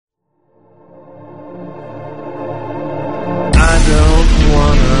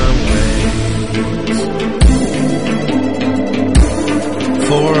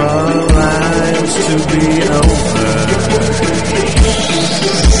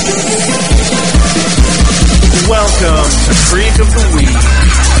Creek of the Week.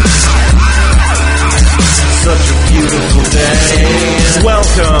 Such a beautiful day.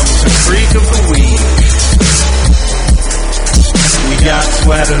 Welcome to Creek of the Week. We got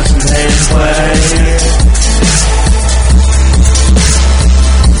sweaters and hand play.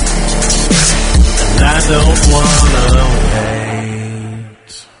 And I don't wanna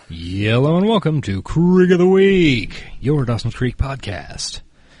wait. Hello and welcome to Creek of the Week, your Dawson's Creek podcast,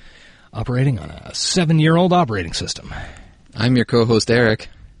 operating on a 7-year-old operating system. I'm your co-host, Eric.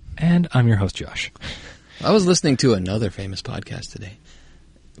 And I'm your host, Josh. I was listening to another famous podcast today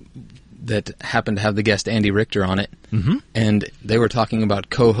that happened to have the guest Andy Richter on it, and they were talking about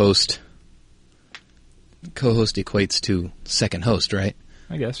co-host. Co-host equates to second host, right?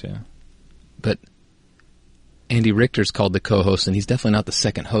 I guess, yeah. But Andy Richter's called the co-host, and he's definitely not the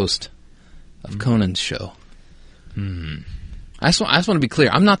second host of Conan's show. I just want to be clear.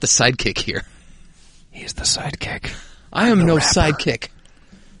 I'm not the sidekick here. He's the sidekick. I am no rapper. sidekick.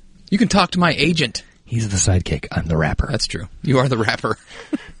 You can talk to my agent. He's the sidekick. I'm the rapper. That's true. You are the rapper.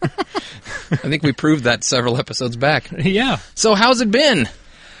 I think we proved that several episodes back. Yeah. So how's it been?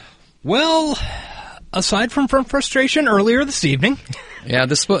 Well, aside from frustration earlier this evening. Yeah,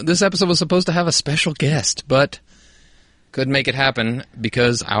 this episode was supposed to have a special guest, but couldn't make it happen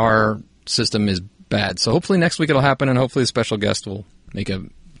because our system is bad. So hopefully next week it'll happen, and hopefully a special guest will make a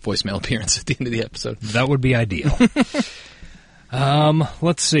voicemail appearance at the end of the episode. That would be ideal.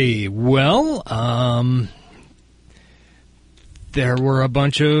 Let's see. Well, there were a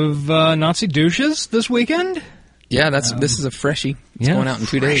bunch of Nazi douches this weekend. Yeah, this is a freshie. It's going out in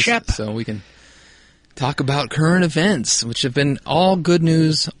 2 days, so we can talk about current events, which have been all good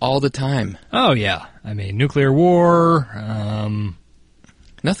news all the time. Oh, yeah. I mean, nuclear war.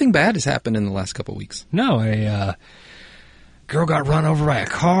 Nothing bad has happened in the last couple of weeks. No, a girl got run over by a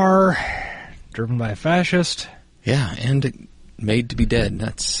car, driven by a fascist. Yeah, and made to be dead.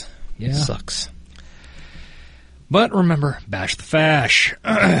 That sucks. But remember, bash the fash.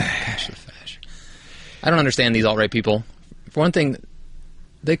 Bash the fash. I don't understand these alt-right people. For one thing,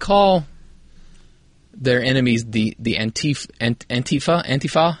 they call their enemies the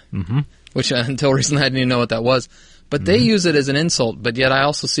Antifa, which until recently I didn't even know what that was. But they use it as an insult, but yet I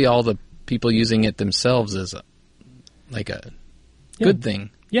also see all the people using it themselves as a good thing.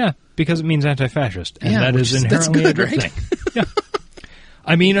 Yeah, because it means anti-fascist, and that is inherently that's good, a good right? thing. Yeah.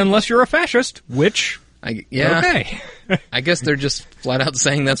 I mean, unless you're a fascist, which, okay. I guess they're just flat out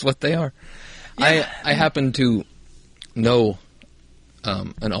saying that's what they are. Yeah. I happen to know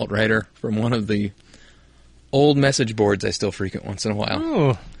an alt-righter from one of the old message boards I still frequent once in a while.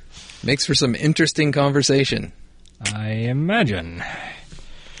 Oh. Makes for some interesting conversation. I imagine.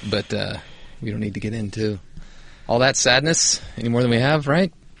 But we don't need to get into all that sadness any more than we have,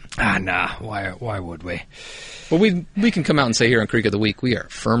 right? Nah. Why would we? Well, we can come out and say here on Creek of the Week, we are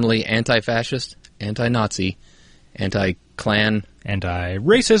firmly anti-fascist, anti-Nazi, anti-Klan.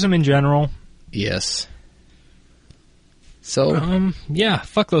 Anti-racism in general. Yes. So... yeah,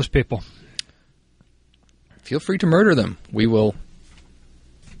 fuck those people. Feel free to murder them. We will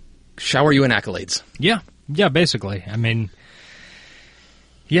shower you in accolades. Yeah, basically. I mean,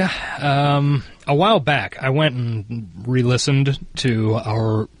 a while back, I went and re-listened to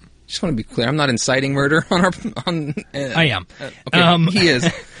our... Just want to be clear, I'm not inciting murder on our... I am. Okay, he is.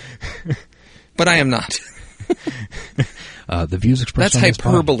 But I am not. The views expressed That's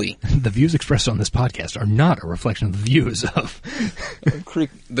hyperbole. The views expressed on this podcast are not a reflection of the views of...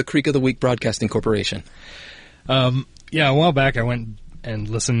 the Creek of the Week Broadcasting Corporation. A while back, I went and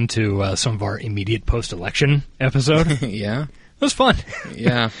listened to some of our immediate post-election episode. Yeah. It was fun.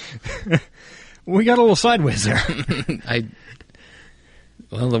 Yeah. We got a little sideways there.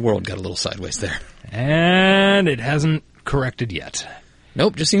 Well, the world got a little sideways there. And it hasn't corrected yet.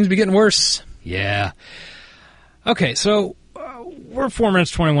 Nope, just seems to be getting worse. Yeah. Okay, so we're 4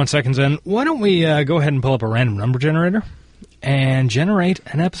 minutes, 21 seconds in. Why don't we go ahead and pull up a random number generator and generate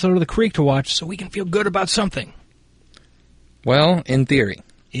an episode of The Creek to watch so we can feel good about something? Well, in theory.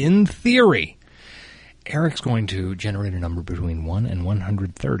 In theory. Eric's going to generate a number between 1 and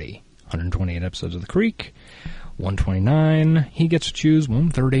 130. 128 episodes of The Creek. 129, he gets to choose.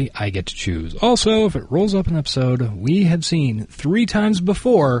 130, I get to choose. Also, if it rolls up an episode we had seen 3 times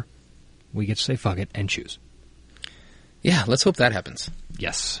before, we get to say fuck it and choose. Yeah, let's hope that happens.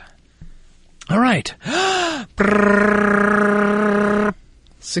 Yes. All right.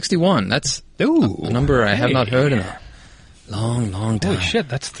 61, that's a number I have not heard in a long time. Holy shit,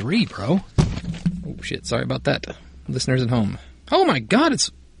 that's 3, bro. Oh shit, sorry about that. Listeners at home. Oh my god,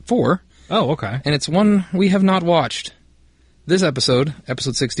 it's 4. Oh, okay. And it's one we have not watched. This episode,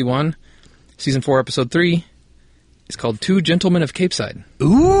 episode 61, season 4, episode 3, It's called Two Gentlemen of Capeside.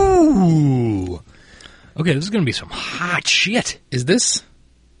 Ooh. Okay, this is going to be some hot shit. Is this?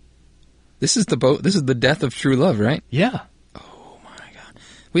 This is the boat. This is the death of true love, right? Yeah. Oh my god.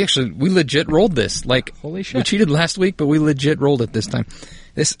 We legit rolled this. Like, holy shit. We cheated last week, but we legit rolled it this time.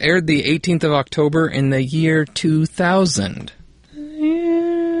 This aired the 18th of October in the year 2000.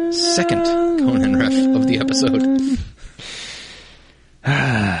 Second Conan ref of the episode.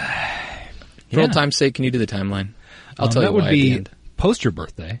 For old time's sake, can you do the timeline? I'll tell you that why would at the be end. post your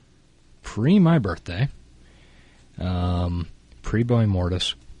birthday, pre my birthday, pre Boy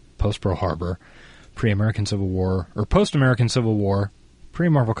Mortis, post Pearl Harbor, pre American Civil War, or post American Civil War, pre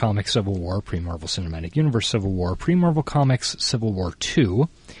Marvel Comics Civil War, pre Marvel Cinematic Universe Civil War, pre Marvel Comics Civil War 2,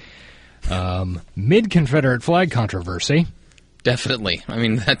 mid Confederate flag controversy. Definitely. I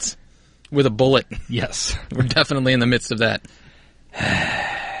mean, that's with a bullet. Yes. We're definitely in the midst of that.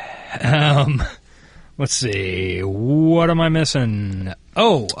 Let's see. What am I missing?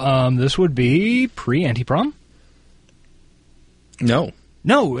 Oh, this would be pre-Anti-Prom? No.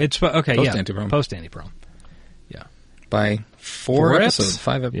 No, it's... Okay, yeah. Post-Anti-Prom. Post-Anti-Prom. Yeah. By four episodes.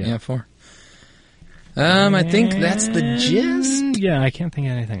 5 episodes. Yeah, 4. I think that's the gist. Yeah, I can't think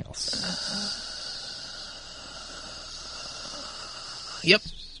of anything else. Yep.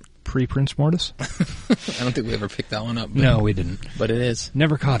 Pre-Prince Mortis? I don't think we ever picked that one up. But, No, we didn't. But it is.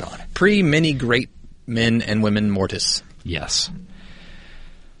 Never caught on. Pre-many great men and women Mortis. Yes.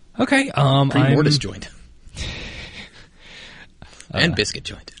 Okay, Pre-Mortis joint. And biscuit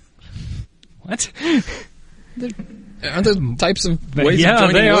joint. What? Aren't those types of ways of yeah,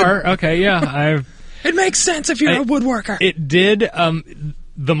 joining they wood? are. Okay, yeah. It makes sense if you're a woodworker. It did.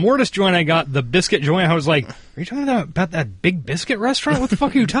 The Mortis joint I got, the biscuit joint, I was like, are you talking about that big biscuit restaurant? What the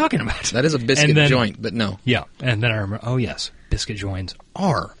fuck are you talking about? That is a biscuit joint, but no. Yeah, and then I remember, oh yes, biscuit joints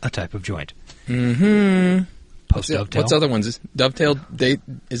are a type of joint. Mm-hmm. Post-dovetail. What's other ones? Is dovetail,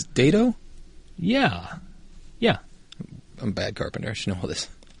 is dado? Yeah. Yeah. I'm a bad carpenter. I should know all this.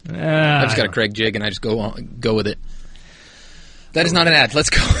 I just got a Craig jig and I just go with it. That is not an ad. Let's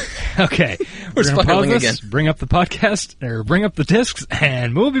go. Okay. We're gonna spiraling pause this, again. Bring up the podcast, or bring up the discs,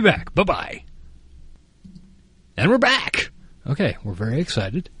 and we'll be back. Bye-bye. And we're back. Okay, we're very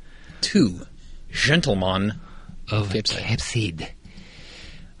excited. Two gentlemen Of Capeside. Capeside.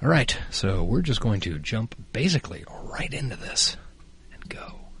 All right, so we're just going to jump basically right into this and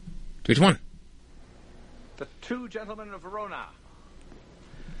go. Which one? The Two Gentlemen of Verona.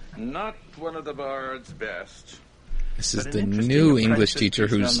 Not one of the bard's best. This is But the an interesting new apprentice English teacher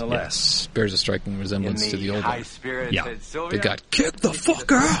piece who's nonetheless. bears a striking resemblance to the old one. Yeah. They got kicked the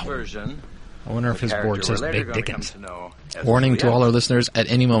fuck out. I wonder if his board says Big Dickens. Warning to all our listeners, at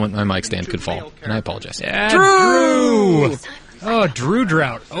any moment my mic stand could fall, and I apologize. Yeah, Drew! Oh, Drew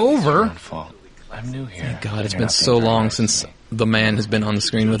Drought over. Fault. I'm new here. Thank God, it's You're been not so being long very since nice. the man has been on the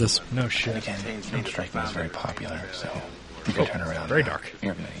screen with us. No And shit. again, Name Strike Me is very popular, so you can turn around. very now. dark.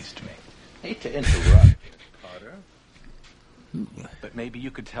 You're nice to me. Hate to interrupt, Carter. But maybe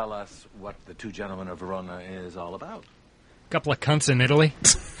you could tell us what the Two Gentlemen of Verona is all about. Couple of cunts in Italy.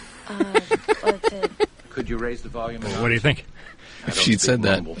 Could you raise the volume? What do you think? If she'd said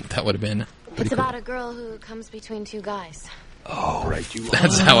that, that would have been pretty It's cool. about a girl who comes between two guys. Oh, right, you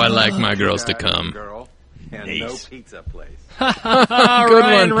That's how I like my girls to guy, come. Girl, and no pizza place. Good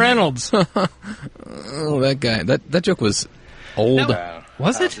Ryan one. Reynolds. Oh, that guy. That joke was old. Well,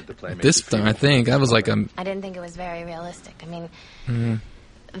 Was how it? did the play make This you feel? time, I think. I was like, I didn't think it was very realistic. I mean,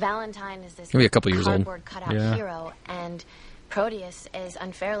 Valentine is this Maybe a couple years old. cardboard cutout Yeah. hero, and Proteus is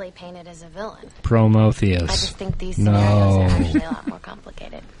unfairly painted as a villain. I just Prometheus. think these No. scenarios are actually a lot more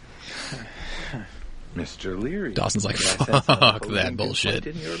complicated. Mr. Leary. Dawson's like, did I sense some fuck opposing that bullshit.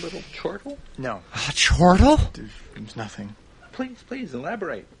 viewpoint in your little chortle? No, Chortle? there's nothing. Please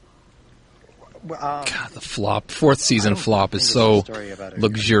elaborate. God, the flop. 4th season flop is so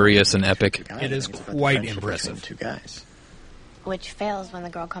luxurious and epic. It is quite impressive. Two guys. Which fails when the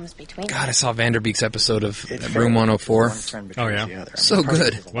girl comes between God, I them. saw Vanderbeek's episode of It's Room fair. 104. One friend betrays Oh, yeah? the other. So I mean,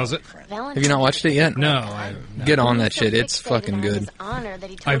 good. Carter's a Was lot it? of friends. Valentine Have you not watched it yet? No. Get on that So shit. It's fixated fucking on good. his honor that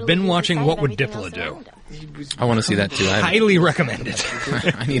he I've totally been loses watching sight What of Would everything Diplo else Do? around him. I want to see that too. Highly recommended.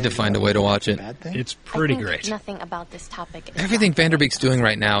 I need to find a way to watch it. Bad thing? It's pretty I think great. Nothing about this topic is Everything Vanderbeek's doing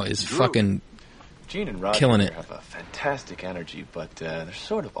right now is fucking Gene and Roger Killing here it. have a fantastic energy, but they're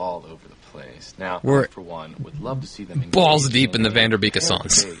sort of all over the place. Now, We're I, for one, would love to see them balls engage deep in the a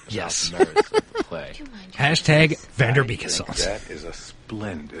Vanderbeek-a-sons. debate about Yes. the merits of the play. Do you mind? Hashtag I Vanderbeek think sauce. that is a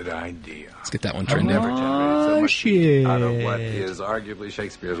splendid idea. Let's get that one trending. Never generated so much shit. out of what is arguably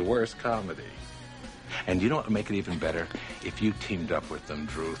Shakespeare's worst comedy. And you know what would make it even better? If you teamed up with them,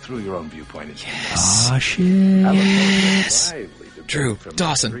 Drew, through your own viewpoint. Ah, shit. Yes. Drew,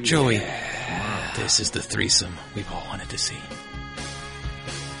 Dawson, Joey. This is the threesome we've all wanted to see.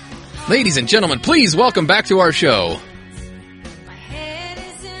 Ladies and gentlemen, please welcome back to our show.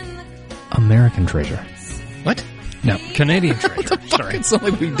 American Treasure. What? No, Canadian Treasure. Sorry. It's not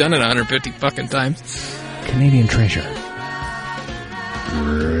like we've done it 150 fucking times. Canadian Treasure.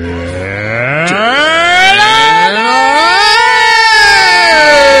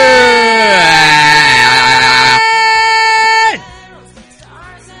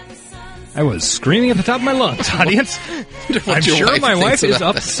 I was screaming at the top of my lungs, audience. I'm sure my wife is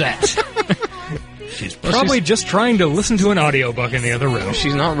upset. She's probably just trying to listen to an audiobook in the other room.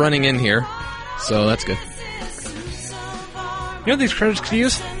 She's not running in here, so that's good. You know what these credits could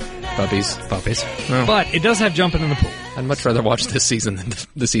use? Puppies. Oh. But it does have jumping in the pool. I'd much rather watch this season than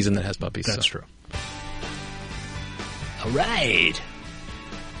the season that has puppies. That's true. All right.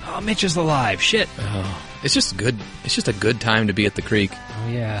 Oh, Mitch is alive. Shit. Oh, it's just good. It's just a good time to be at the creek. Oh,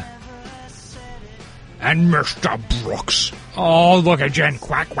 yeah. And Mr. Brooks. Oh, look at Jen.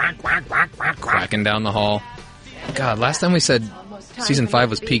 Quack, quack, quack, quack, quack, quack. Quacking down the hall. God, last time we said season 5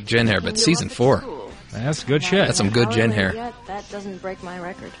 was peak Jen hair, but season 4. That's good shit. That's some good Jen hair. Yet, that doesn't break my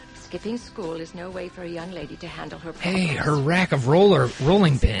record. Skipping school is no way for a young lady to handle her problems. Hey, her rack of rolling I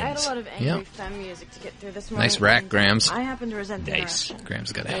had a pins. lot of angry femme music to get through this morning. Nice rack, Grams. I happen to resent the Nice. direction.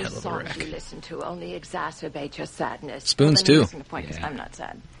 Graham's got a Those hell of a songs rack. you listen to only exacerbate your sadness. Spoons, Well, then too. you're missing the point, 'cause Yeah. I'm not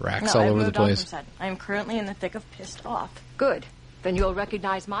sad. Racks No, all I've over the moved on place. from sad. I am currently in the thick of pissed off. Good. Then you'll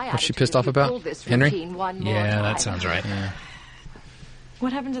recognize my attitude. What's she pissed if off you about? pull this Henry? routine one more Yeah, time. that sounds right.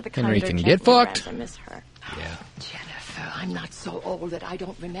 What happened to the Henry kinder, can gentler get fucked. Grams? I miss her. Yeah. Jennifer, I'm not so old that I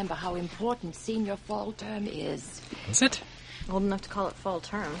don't remember how important senior fall term is. Is it? Old enough to call it fall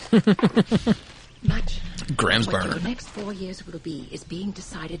term. Much. Graham's What your burner. next 4 years will be is being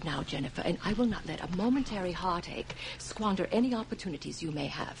decided now, Jennifer, and I will not let a momentary heartache squander any opportunities you may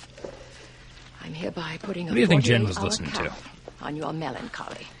have. I'm hereby putting What do you think Jen 48 was hour listening to? cap on your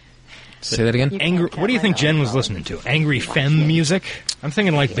melancholy. Say that again? Angry. What do you think Jen was listening to? Angry femme music? I'm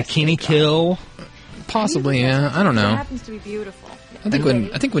thinking like Bikini Kill. Possibly, yeah. I don't It know. happens to be beautiful. I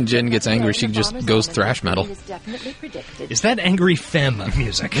think when Jen gets angry, she just goes thrash metal. It is definitely predicted. Is that angry femme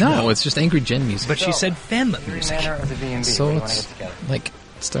music? No, it's just angry Jen music. But she said femme music. Of the B&B. So Where do you wanna it's get together? like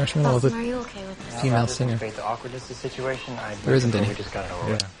thrash metal with Dawson, are a you okay with this? female Just singer. despite the awkwardness of the situation, There isn't any. We just got it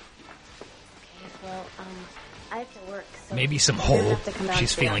over with. Well, I have to work, so Maybe some I'm gonna hole. have to come down She's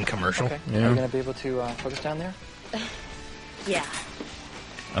to the feeling office. commercial. Okay. Yeah. Are you going to be able to focus down there? Yeah.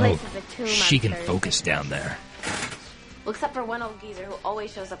 Oh, Place is a tomb she on can Thursday. focus down there. Well, except for one old geezer who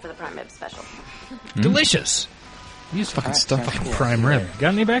always shows up for the prime rib special. Delicious. Use fucking stuff. sounds Fucking cool. prime rib.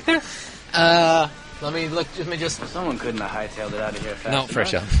 Got any back there? Let me look. Let me just. Someone couldn't have hightailed it out of here fast No,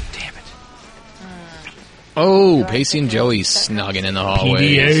 fresh out. enough. Damn it. Oh, Pacey and Joey snogging in the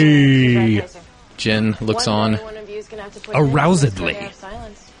hallway. PDA. Jen looks on. One of you is gonna have to put an end to this Arousedly. day of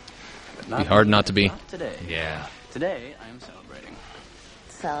silence. But Be hard not to be. Not today. Yeah. Today, I am celebrating.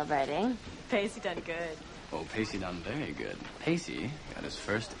 Celebrating. Pacey done good. Oh, Pacey done very good. Pacey got his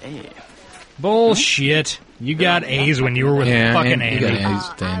first A. Bullshit. You got A's when you were with Yeah, fucking and you got Andy. A's,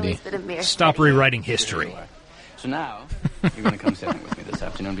 I Dandy. always did a mere Stop study. rewriting history. So now, you're going to come sailing with me this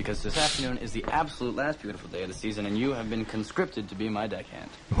afternoon because this afternoon is the absolute last beautiful day of the season and you have been conscripted to be my deckhand.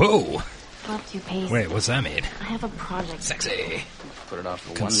 Whoa. Up to you, Pacey. Wait, what's that mean? I have a project Sexy. Put it off for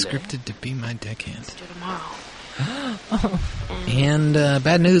one day. Conscripted to be my deckhand. to do tomorrow. And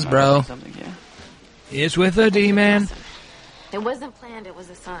bad news, bro. Something here. It's with a D-man. It wasn't planned, it was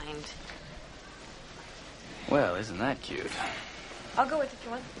assigned. Well, isn't that cute? I'll go with if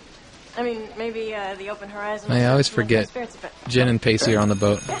you want. I mean, maybe the open horizon. I always will forget lift my spirits a bit. Jen and Pacey are on the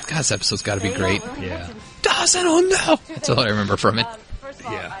boat. God, this episode's got to be There you great. go, really Yeah. good. Dawson, oh no! That's all I remember from it. First of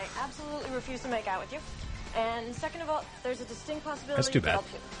all, Yeah. I absolutely refuse to make out with you. And second of all, there's a distinct possibility. That's too you bad. help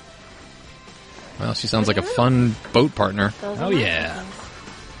too. Well, she sounds like a fun boat partner. Those Oh, are my yeah. feelings.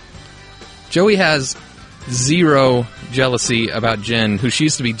 Joey has zero jealousy about Jen, who she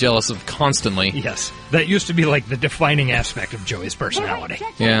used to be jealous of constantly. Yes. That used to be like the defining aspect of Joey's personality.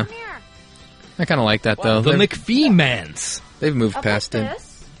 Yeah. I kind of like that, though. The They've, McPhee-mans. they've moved Up past like it. What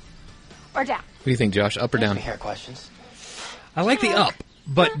this, or down. do you think, Josh? Up or down? Hair questions. I like the up,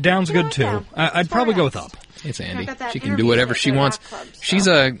 but down's good too. I'd probably go with up. It's Andy. got that She can interview do whatever at she the wants. rock club,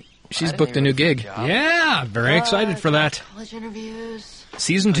 so- She's booked a new gig. Yeah, very excited for that. College interviews.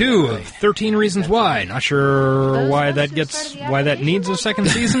 Season 2 of 13 Reasons Why. Not sure why that needs a second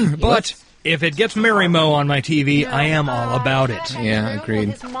season, but If it gets Mary Mo on my TV, I am all about it. Yeah, agreed.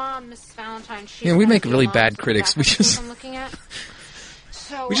 His mom, Mrs. Valentine, she's Yeah, we make one of really the bad moms critics. that We just- I'm looking at.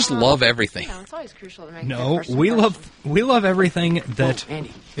 So, We just love everything. You know, it's always crucial to make No, good first we impressions. love everything that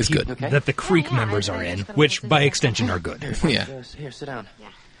Andy, It's good. okay? that the Creek Yeah, members I are in, just gotta which listen by to extension are good. Yeah. Here, sit down.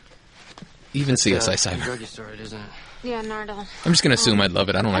 Even CSI It's a Cyber. druggie store, isn't it? Yeah, Nardole. I'm just going to assume I'd love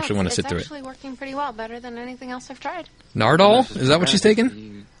it. I don't actually want to sit through It's it. actually working pretty well, better than anything else I've tried. Nardole? Is that what she's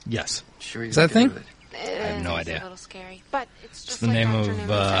taking? Yes. Sure, Is that a thing? I have no It's idea. a little scary, but it's just the like name Dr. of Newman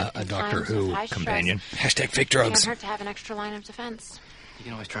said, a in Doctor times of Who high stress, companion. Hashtag fake Can't drugs. hurt to have an extra line of defense. You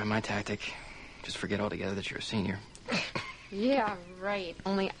can always try my tactic. Just forget altogether that you're a senior. Yeah, right.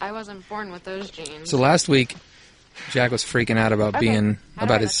 Only I wasn't born with those genes. So last week, Jack was freaking out about Okay. being How do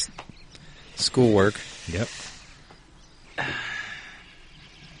about I his schoolwork. Yep.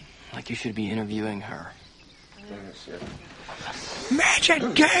 Like you should be interviewing her.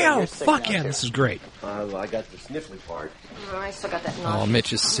 Magic Gale! Fuck yeah, this is great. I got the sniffly part. I still got that Oh,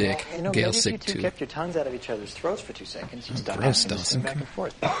 Mitch is sick. You know, Gail's maybe if sick you two too. kept your tongues out of each other's throats for 2 seconds, you'd stop Gross, having to sing Dawson. back and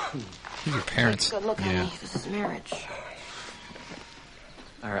forth. Your parents. Good look, honey. This is marriage.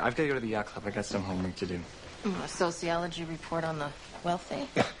 All right, I've got to go to the yacht club. I got some homework to do. A sociology report on the wealthy?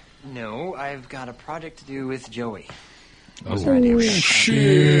 No, I've got a project to do with Joey. Oh, shit.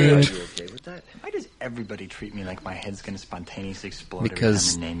 Are you okay with that? Why does everybody treat me like my head's going to spontaneously explode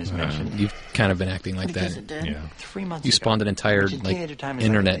Because every time the name is mentioned? you've kind of been acting like Because that. it did. Yeah. 3 months You ago, spawned an entire which in teenager time is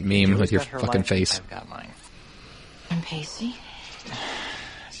internet everything. meme with Joey's your got her fucking life, face. I've got mine. And Pacey?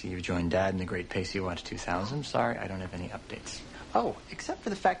 So you've joined Dad in the Great Pacey Watch 2000. Sorry, I don't have any updates. Oh, except for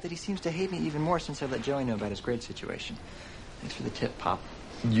the fact that he seems to hate me even more since I let Joey know about his grade situation. Thanks for the tip, Pop.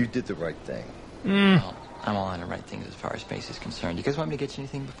 You did the right thing. Well, I'm all on the right things as far as Pacey's concerned. You guys want me to get you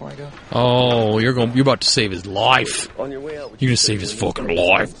anything before I go? Oh, you're about to save his life. On your way out, You're gonna save his fucking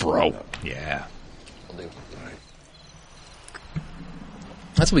life, bro. Yeah. I'll do.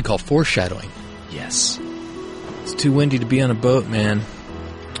 That's what we call foreshadowing. Yes. It's too windy to be on a boat, man.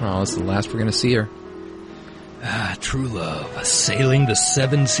 Oh, that's the last we're gonna see her. Ah, true love, sailing the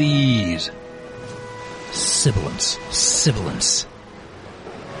 7 seas. Sibilance. Sibilance.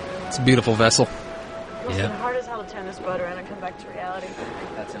 It's a beautiful vessel. Must Yeah. have been hard as hell to turn this boat around and come back to reality.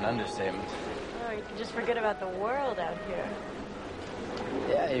 That's an understatement. Oh, you can just forget about the world out here.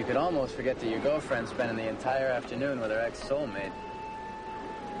 Yeah, you could almost forget that your girlfriend's spending the entire afternoon with her ex-soulmate.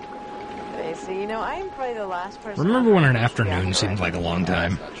 Pacey, you know, I am probably the last person. Remember when an afternoon seemed like a long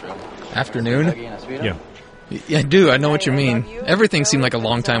time? Not true. Afternoon? Dougie and a speedo? Yeah. Yeah, I do. I know what you mean. Everything seemed like a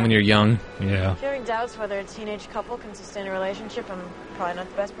long time when you're young. Yeah. If you're having doubts whether a teenage couple can sustain a relationship, I'm probably not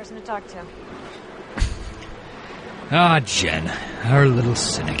the best person to talk to. Ah, Jen, our little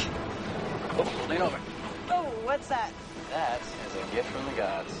cynic. Oh, lean over. Oh, what's that? That is a gift from the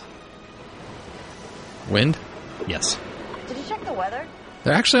gods. Wind? Yes. Did you check the weather?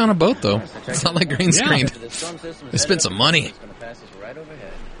 They're actually on a boat, though. It's not like green screened. The storm system is They spent some money. It's going to pass us right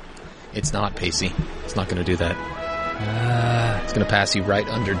overhead. It's not, Pacey. It's not going to do that. It's going to pass you right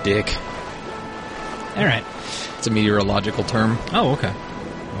under Dick. All right. It's a meteorological term. Oh, okay.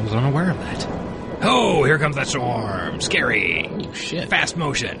 I was unaware of that. Oh, here comes that storm. Scary. Oh, shit. Fast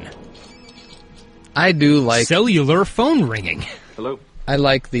motion. I do like... Cellular phone ringing. Hello? I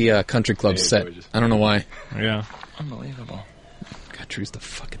like the country club Hey, set. gorgeous. I don't know why. Yeah. Unbelievable. God, Drew's the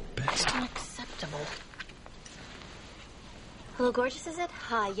fucking best. Unacceptable. Hello, gorgeous, is it?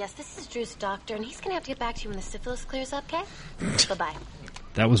 Hi, yes, this is Drew's doctor, and he's going to have to get back to you when the syphilis clears up, okay? Bye-bye.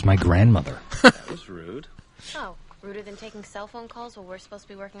 That was my grandmother. That was rude. Oh, ruder than taking cell phone calls while we're supposed to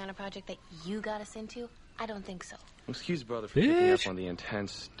be working on a project that you got us into? I don't think so. Excuse brother for picking Bitch. up on the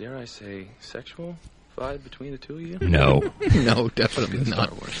intense, dare I say, sexual vibe between the two of you. No. No, definitely Star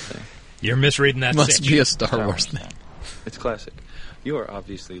not. Wars thing. You're misreading that Must sitch. be a Star Wars thing. It's classic. You are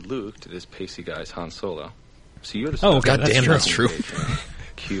obviously Luke to this pacey guy's Han Solo. So you're the Oh, stuff God damn, that's true.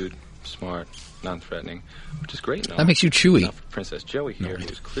 Cute, smart, non-threatening, which is great. No, That makes you Chewy. Now for Princess Joey here,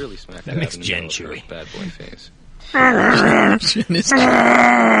 who's clearly smack That dab makes in the Jen middle of her Chewy. bad boy phase. I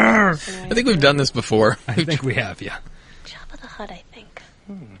think we've done this before. I think we have, yeah. Jabba the Hutt, I think.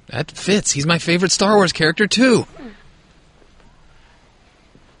 That fits. He's my favorite Star Wars character, too.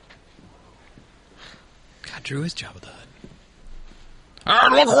 God, Drew is Jabba the Hutt.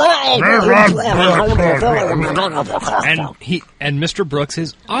 And Mr. Brooks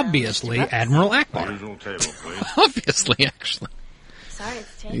is obviously Admiral Akbar. Obviously, actually. Sorry,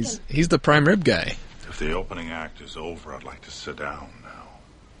 it's taken. He's the prime rib guy. If the opening act is over, I'd like to sit down now.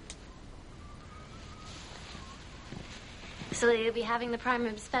 So you'll be having the prime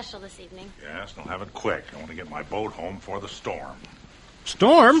rib special this evening. Yes, and I'll have it quick. I want to get my boat home for the storm.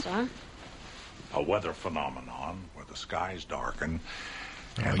 Storm? Storm? A weather phenomenon where the skies darken.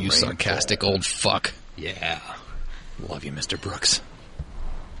 Oh, and you rain sarcastic falls. old fuck. Yeah. Love you, Mr. Brooks.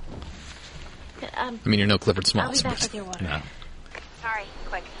 I I mean, you're no Clifford I'll be Smalls. back with your water. No. Sorry,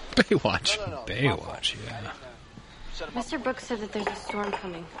 quick. Baywatch. Baywatch, yeah. Mr. Brooks said that there's a storm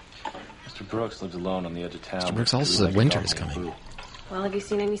coming. Mr. Brooks lives alone on the edge of town. Mr. Brooks also He said likes winter talking is coming. blue. Well, have you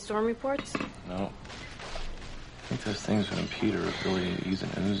seen any storm reports? No. I think those things with Peter are really using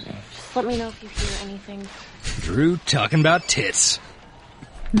Uzi. Just let me know if you hear anything. Drew talking about tits.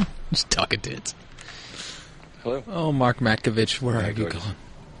 Just talking tits. Hello? Oh, Mark Matkovich, where Yeah, are you gorgeous. going?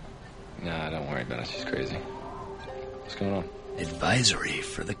 Nah, don't worry about it. She's crazy. What's going on? Advisory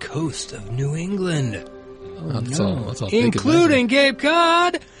for the coast of New England. That's all big Including Cape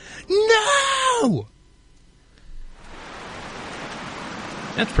Cod. No!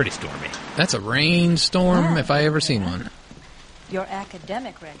 That's pretty stormy. That's a rainstorm if I ever seen one. Your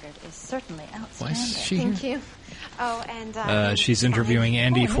academic record is certainly outstanding. Why is she Thank here? you. Oh, and She's interviewing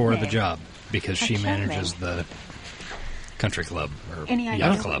Andy for the Renee. job because she That's manages charming. the country club or Any idea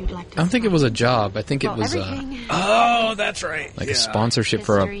yacht what club. you'd like to I don't think it was a job. I think it well, was everything. Oh, that's right. like a sponsorship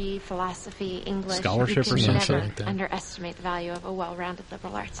for a... History, philosophy, English. Scholarship you or can something never like that. underestimate the value of a well-rounded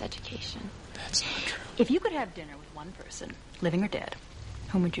liberal arts education. That's not true. If you could have dinner with one person, living or dead,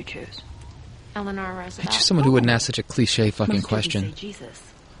 whom would you choose? Eleanor Roosevelt. Just someone who wouldn't ask such a cliche fucking Most didn't say question. Jesus.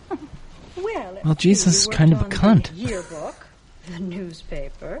 Well, Well, Jesus is kind of a cunt. Yearbook, the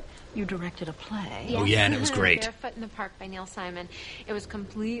newspaper. You directed a play. Yes. Oh, yeah, and it was great. Barefoot in the Park by Neil Simon. It was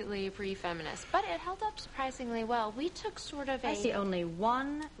completely pre-feminist, but it held up surprisingly well. We took sort of I see a... only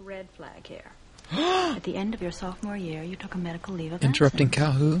one red flag here. At the end of your sophomore year, you took a medical leave of Interrupting absence.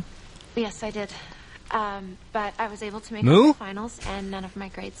 cow who? Yes, I did. But I was able to make Moo? it to the finals, and none of my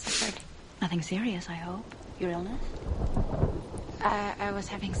grades suffered. Nothing serious, I hope. Your illness? I was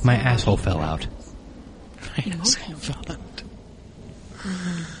having some My asshole emotional fell out.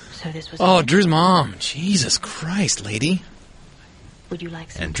 So this was... Oh, Drew's mom. Jesus Christ, lady. Would you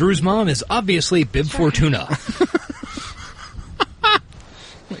like some? And Drew's mom is obviously Bib Fortuna.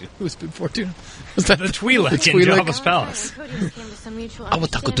 Wait, who's Bib Fortuna? Was that the Twi'lek in Twi'lek? Jabba's palace. I will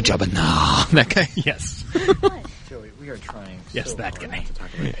talk to Jabba now. That guy? Yes. Joey, we are trying Yes, so that hard guy. not to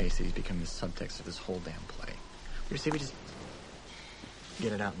talk about Pacey. He's become the subtext of this whole damn play. We just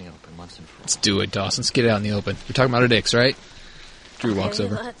get it out in the open once and for all. Let's do it, Dawson. Let's get it out in the open. You're talking about our dicks, right? Drew walks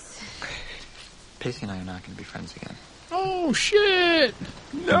over. Pacey and I are not going to be friends again. Oh, shit!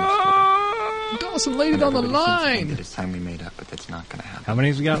 No! Dawson laid it on the Everybody seems to think line. that it's time we made up, but that's not going to happen. How many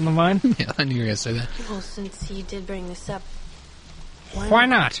has he got in the vine? Yeah, I knew you were going to say that. Well, since you did bring this up, Why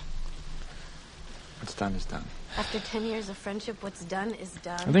not? What's done is done. after 10 years of friendship, what's done is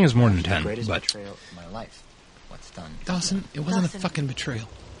done. I think it's more than The 10, greatest but betrayal of my life. What's done? is Dawson, done. it wasn't a Dawson. fucking betrayal.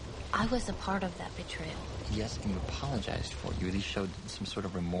 I was a part of that betrayal. Yes, and you apologized for it. You at least showed some sort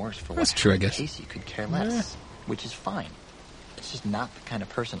of remorse for That's what true, I happened. guess. Pacey could care less, which is fine. It's just not the kind of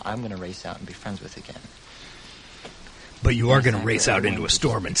person I'm going to race out and be friends with again. but you are Yes, going to and race for out everyone into a to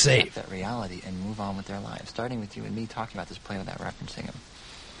storm and just save. accept that reality and move on with their lives, starting with you and me talking about this play without referencing him.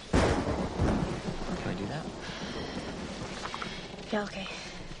 Can I do that? Yeah, okay.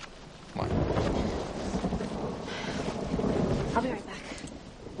 What? I'll be right back.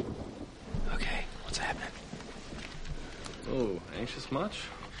 Okay, what's happening? Oh, anxious much?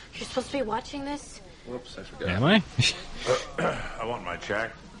 You're supposed to be watching this? Whoops, I forgot. Am I? I want my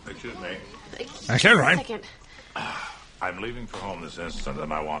check. Excuse me. Actually, right. Second. I'm leaving for home this instant,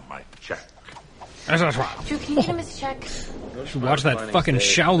 and I want my check. That's right. Drew, can you get him his check? Should watch that fucking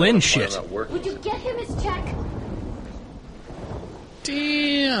Shaolin shit. Would you get him his check?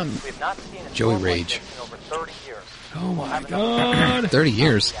 Damn. Joey Rage. Oh my god. 30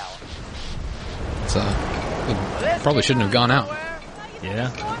 years. It's, it probably shouldn't have gone out. Yeah.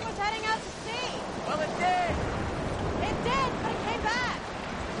 Storm was heading out to sea. Well, it did. It did, but it came back.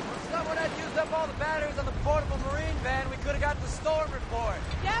 If someone had used up all the batteries on the portable marine van, we could have got the storm report.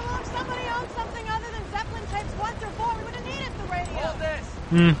 Yeah, well, if somebody owned something other than Zeppelin tapes 1 through 4, we would have needed the radio. Hold this.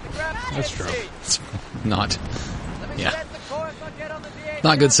 That's true. It's not. Let me Yeah. set the course. I'll get on the VHF.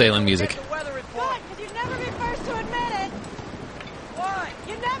 Not good sailing music. Get the weather report. Good, because you'd never be first to admit it. Why?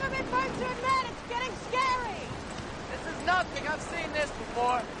 You'd never be first to admit it's getting scary. This is nothing. I've seen this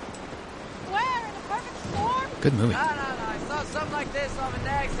before. Where? In a perfect storm? Good movie. No. I saw something like this off of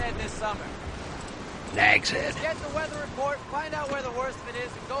Nag's Head this summer. Nag's Head. Just get the weather report, find out where the worst of it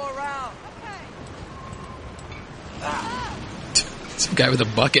is, and go around. Some guy with a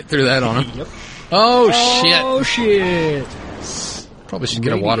bucket threw that on him. Oh, shit. Oh shit. Probably should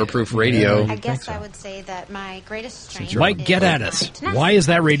get a waterproof radio. I guess I would say that my greatest strength Mike, get at us. Why is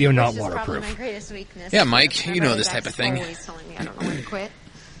that radio not This is probably waterproof? my greatest weakness. Yeah, Mike, you know this type of thing. Always telling me I don't know when to quit.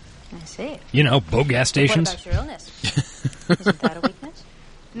 I see. You know, Bow gas stations. What about your illness? Isn't that a weakness?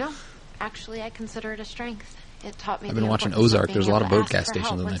 No, actually, I consider it a strength. It taught me. I've been the watching importance Ozark. being There's a lot able of to boat ask gas for help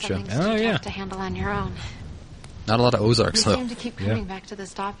stations in when that show. something's too tough to handle on your own. Not a lot of Ozarks, We though. seem to keep coming back to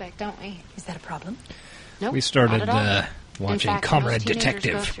this topic, don't we? Is that a problem? Nope, We started not at all. watching In fact, Comrade most teenagers go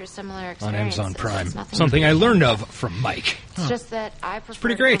Detective through similar on Amazon experiences. Prime. It's nothing Something I new. learned of from Mike. It's just that I prefer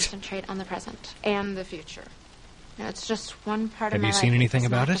pretty to great. concentrate on the present and the future. You know, it's just one part Have of my you life seen anything that's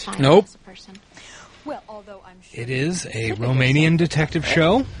about not it? defined Nope. as a person. Well, although I'm sure It is a Romanian detective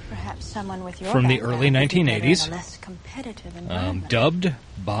show perhaps someone with your from the background early would be better in a 1980s. less competitive environment. Dubbed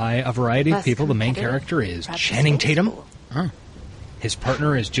by a variety of Less people. The main competitive? character is Perhaps Channing it's Tatum. His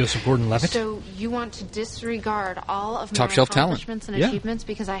partner is Joseph Gordon-Levitt. So you want to disregard all of Top my shelf talent. accomplishments and Yeah. achievements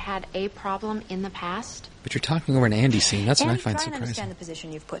because I had a problem in the past? But you're talking over an Andy scene. That's what I Andy, find try and surprising. understand the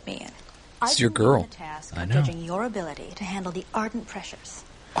position you've put me in. This is I've your been given girl. the task I of know. judging your ability to handle the ardent pressures.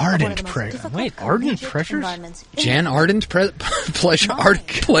 Ardent pressure. Wait, ardent pressures? Jan Ardent pleasure, art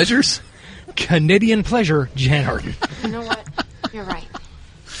pleasures? Canadian pleasure, Jan Arden. You know what? You're right.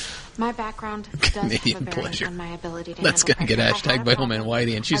 My background does Canadian have a bearing pleasure. on my ability to That's handle going to get pressure. I had hashtagged a by problem. Home and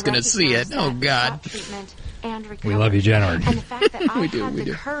Whitey, and she's I going to see it. recognize Oh, that God. without treatment and We recovery. love you, Jan Arden. And the fact that I We do, had we the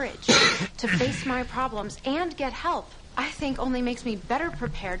do. courage to face my problems and get help, I think only makes me better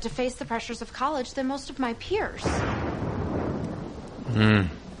prepared to face the pressures of college than most of my peers.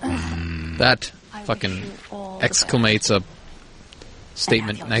 That fucking exclamates a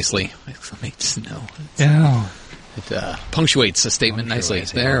statement nicely. Exclamates, no. Yeah. It punctuates a statement nicely.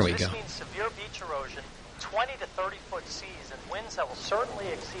 There we go. This means severe beach erosion, 20 to 30 foot seas, and winds that will certainly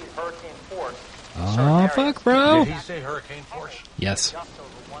exceed hurricane force. Oh, fuck, bro. Did he say hurricane force? Yes.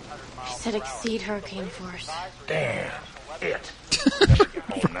 He said exceed hurricane force. Damn it.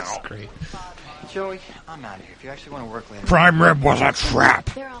 That's great. Joey, I'm out of here. If you actually want to work later. Prime Rib was a trap.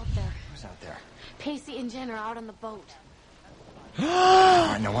 They're out there. Who's out there? Pacey and Jen are out on the boat.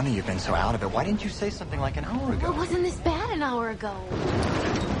 Oh, no wonder you've been so out of it. Why didn't you say something like an hour ago? Well, wasn't this bad an hour ago?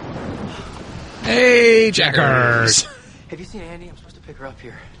 Hey, Jackers. Have you seen Andy? I'm supposed to pick her up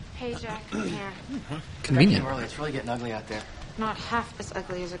here. Hey, Jack, come here. Convenient. Early. It's really getting ugly out there. Not half as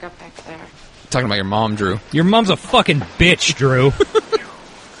ugly as it got back there. Talking about your mom, Drew. Your mom's a fucking bitch, Drew.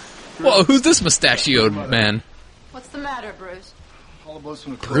 Whoa, who's this mustachioed man? What's the matter, Bruce? All the boats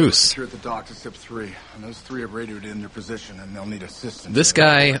from the Bruce. here at the docks except 3, and those 3 have radioed in their position, and they'll need assistance. This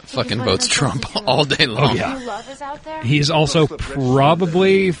guy fucking votes Trump all day long. yeah. New love is out there? He's also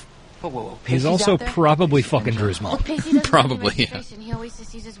probably... Whoa. He's Pacey's also out there? probably fucking Drew's Well, mom. Pacey doesn't Probably, need yeah. registration. He always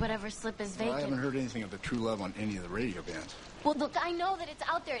just uses whatever slip is I haven't vacant. heard anything of the true love on any of the radio bands. Well, look, I know that it's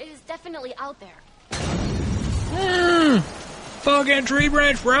out there. It is definitely out there. Fucking tree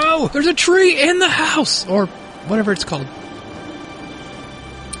branch, bro. There's a tree in the house, or whatever it's called.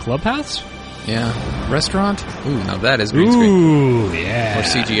 Clubhouse? Yeah. Restaurant? Ooh, now that is green screen. Ooh, yeah. Or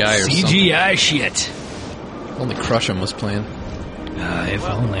CGI or CGI shit. Only Crush'em was playing. If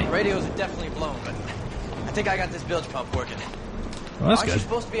only. Radios are definitely blown, but I think I got this bilge pump working. Well, that's Aren't you good.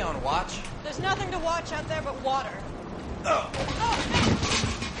 supposed to be on watch? There's nothing to watch out there but water. Oh,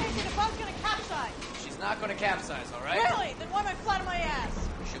 Casey, the boat's gonna capsize. She's not going to capsize, all right? Really? Then why am I flat on my ass?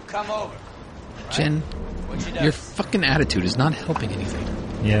 You should come over. Jen, What she does? your fucking attitude is not helping anything.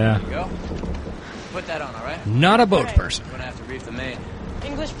 Yeah. There you go. Put that on, all right? Not a boat person. We're going to have to reef the main.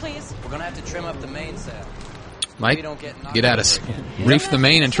 English, please. We're going to have to trim up the mainsail. Mike, We don't get knocked get at over us. again. Reef the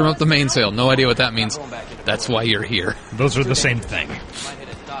main and trim up the mainsail. No idea what that means. That's why you're here. Those are the same thing. Might hit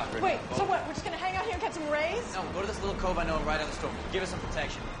a dock. Wait, so what? We're just gonna hang out here and get some rays? No, go to this little cove I know right on the store. Give us some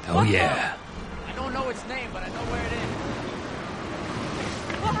protection. Oh, yeah. I don't know its name, but I know where it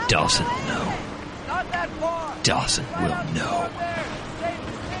is. Doesn't know. Not that far. Dawson will know.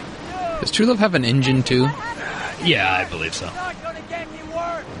 Does True Love have an engine, too? Yeah, I believe so. Not gonna get any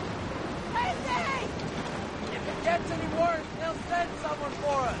worse. Casey! If it gets any worse, they'll send someone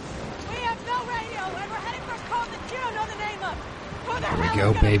for us. We have no radio, and we're heading for a cove that you don't know the name of. Who the There we hell go,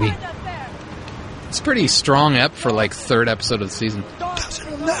 is gonna baby. find us there? It's a pretty strong ep for, like, 3rd episode of the season.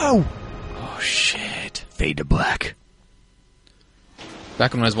 Doesn't know. Oh, shit. Fade to black.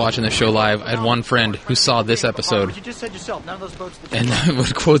 Back when I was watching this show live, I had one friend who saw this episode But you just said yourself, none of those boats... and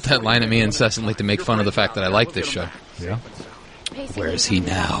would quote that line at me incessantly to make fun of the fact that I like this show. Yeah. Where is he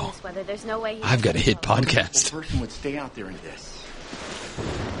now? There's no way I've got a hit podcast. One person would stay out there in this.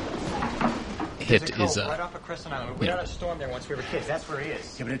 pit There's a is cove right off of Crescent Island. We yeah. had a storm there once we were kids. That's where he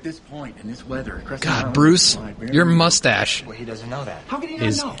is. Yeah, but at this point, in this weather, Crescent God, Island Bruce, is wide, barely your legal. mustache Well, he doesn't know that. How could he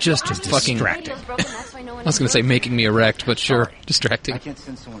is not know? just fucking. distracting. I was going to say making me erect, but sure, distracting. I can't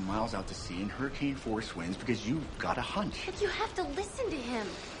send someone miles out to sea in hurricane force winds because you've got a hunch. But you have to listen to him.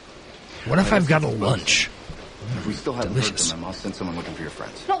 What if I've got a lunch? If we still haven't Delicious. heard from them, I'll send someone looking for your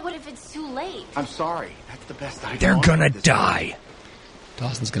friends. But what if it's too late? I'm sorry. That's the best I They're can gonna offer at this die.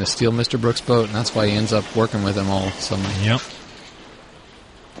 Dawson's going to steal Mr. Brooks' boat, and that's why he ends up working with him all summer. Yep.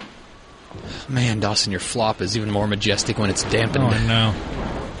 Man, Dawson, your flop is even more majestic when it's dampened. Oh, no.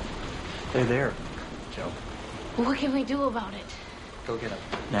 They're there, Joe. What can we do about it? Go get him.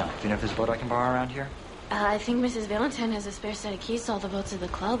 Now, do you know if there's a boat I can borrow around here? I think Mrs. Valentine has a spare set of keys to all the boats at the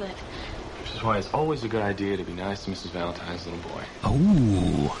club. Which is why it's always a good idea to be nice to Mrs. Valentine's little boy.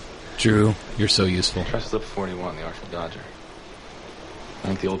 Oh. Drew, you're so useful. Try slip 41, the Artful Dodger. I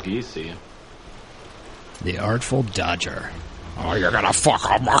think the old geese see you. The Artful Dodger. Oh, you're going to fuck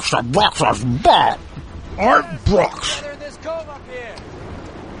up Mr. Brooks' boat. Art Brooks. Together in this cove up here.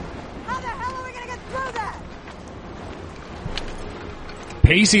 How the hell are we gonna get through that?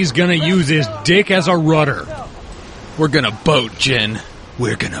 Pacey's gonna use his dick as a rudder. We're going to boat, Jen.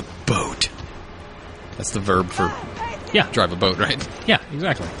 We're going to boat. That's the verb for drive a boat, right? Yeah,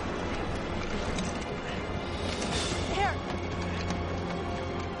 exactly.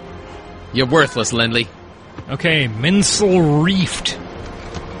 You're worthless, Lindley. Okay, Minsel reefed.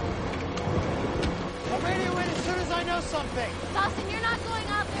 I'll radio in as soon as I know something. Dawson, you're not going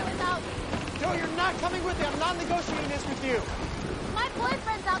out there without me. Joe, you're not coming with me. I'm not negotiating this with you. My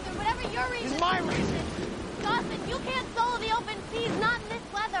boyfriend's out there, whatever your reason. It's my reason. Dawson, you can't solo the open seas, not in this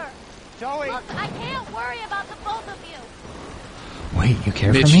weather. Joey. Look, I can't worry about the both of you. Wait, you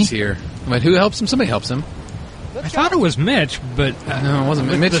care Mitch for me? is here. Wait, who helps him? Somebody helps him. I thought it was Mitch, but No, it wasn't.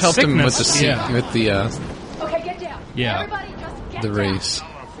 with Mitch the helped him with sickness, the yeah. with the Okay, get down. Yeah. Everybody just get the down. race. On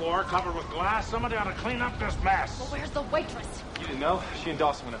the floor, covered with glass. Somebody ought to clean up this mess. Well, where's the waitress? You didn't know? She and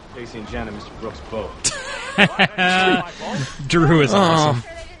Dawson went up to Pacey and Jen and Mr. Brooks' boat. Drew is awesome.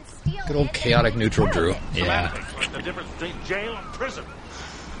 Good old chaotic neutral Drew. Yeah. The difference between jail and prison.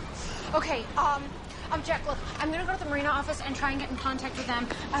 Okay, Jack, look, I'm gonna go to the marina office and try and get in contact with them.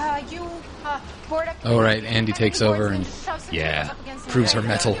 You board up. Oh, right. Andy takes over and proves her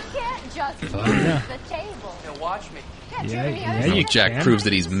mettle. You can't just Oh, yeah. the table. Now watch me. Yeah, you Jack can. proves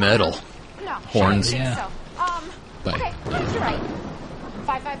that he's metal. No. Horns. I don't think Yeah. so. Bye. Okay, you're right.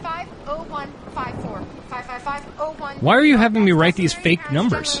 555-0154. 555-01. Why are you having me write these fake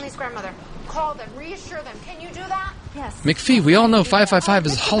numbers? Emily's grandmother. Call them, reassure them. Can you do that? Yes. McPhee, we all know 555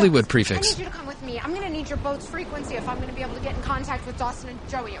 is a Hollywood I prefix. need you to come with me. I'm going to need your boat's frequency if I'm going to be able to get in contact with Dawson and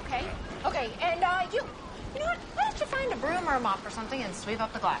Joey, okay? Okay, and you know what? Why don't you find a broom or a mop or something and sweep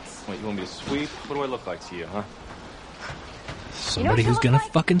up the glass? Wait, you want me to sweep? What do I look like to you, huh? Somebody who's gonna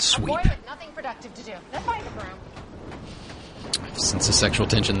fucking sweep. A boy with nothing productive to do. Now find a broom. Since the sexual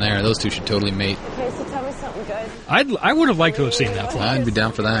tension there, those two should totally mate. Okay, so tell me something, guys. I would have liked to have seen that play. I'd be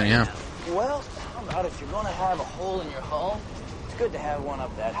down for that, yeah. Well, how about if you're going to have a hole in your hull, it's good to have one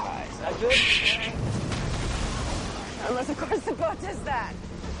up that high. Is that good? Unless, of course, the boat does that.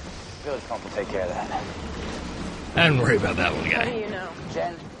 Village Pump will take care of that. I didn't worry about that one How do guy. you know?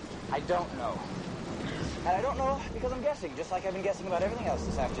 Jen, I don't know. And I don't know because I'm guessing, just like I've been guessing about everything else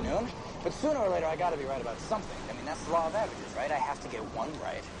this afternoon. But sooner or later, I got to be right about something. I mean, that's the law of averages, right? I have to get one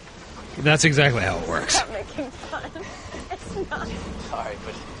right. That's exactly how it works. Stop making fun. It's not. Sorry,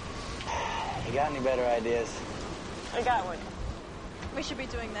 but you got any better ideas? I got one. We should be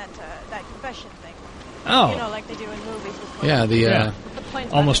doing that confession thing. Oh. You know, like they do in movies. With Yeah, Yeah. the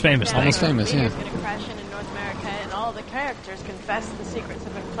plane's Almost about to Famous. crash, Almost or Famous, meteor's yeah. going to crash in North America, and all the characters confess the secrets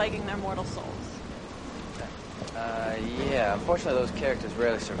that have been plaguing their mortal souls. Yeah, unfortunately those characters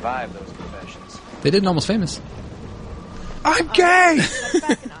rarely survive those confessions. They did Almost Famous. I'm gay! But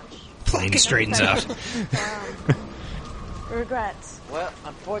back a notch. Plane straightens out. Regrets. Well,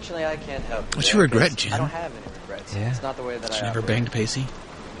 unfortunately I can't help you. What's there, your regret, 'cause Jen? I don't have any regrets. Yeah. It's not the way that She I never operate. banged Pacey?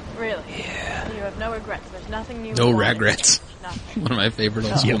 Really? Yeah. You have no regrets. There's nothing you No want to regrets. change. Nothing. One of my favorite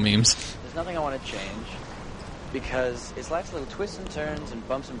old school memes. There's nothing I want to change because it's life's little twists and turns and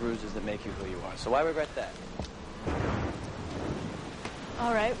bumps and bruises that make you who you are. So why regret that?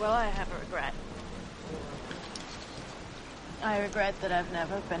 All right, well, I have a regret. I regret that I've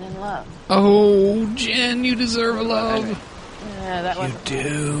never been in love. Oh, Jen, you deserve a love. Yeah, that wasn't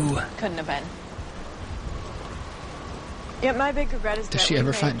do. Couldn't have been. Yeah, my big regret is Does that she we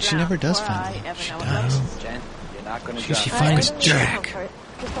ever may find? have She never drowned does before find I love. ever She know what does. love is. Jen, you're not going to She drown. finds I didn't Jack. know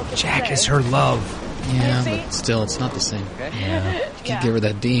just what to Jack say. is her love. Yeah, See? but still, it's not the same. Okay? Yeah. You can't give her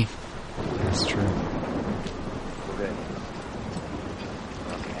that D. That's true. Okay.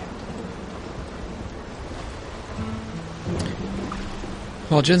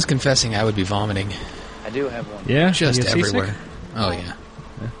 While Jen's confessing, I would be vomiting. I do have one. Yeah? Just You get seasick? everywhere. Oh, yeah.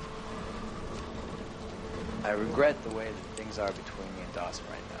 I regret the way that things are between me and Dawson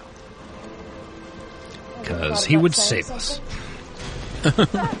right now. Because he would save us.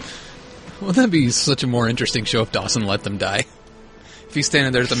 Well, that'd be such a more interesting show if Dawson let them die. If he's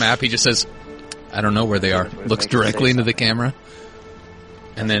standing there at the map, he just says, I don't know where they are. Looks directly into the camera.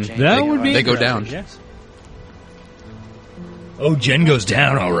 And then they go down. Yes. Oh, Jen goes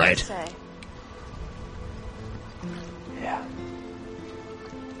down, all right. Yeah.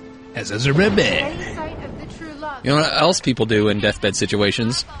 As is a rebel. You know what else people do in deathbed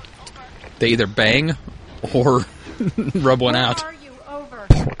situations? They either bang or rub one out.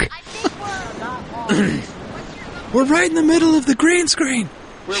 We're right in the middle of the green screen.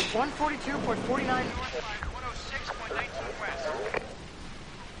 We're 142.49 north and 106.19 west.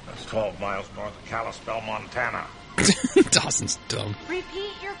 That's 12 miles north of Kalispell, Montana. Dawson's dumb.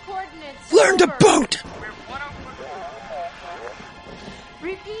 Repeat your coordinates. Learn to boat!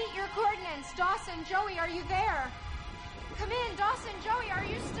 Repeat your coordinates. Dawson, Joey, are you there? Come in, Dawson, Joey, are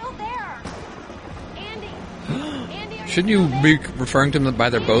you still there? Andy. Andy, are Shouldn't you be referring to them by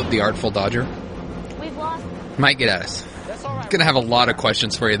their boat, the Artful Dodger? We've lost. Mike, get at us. Gonna have a lot of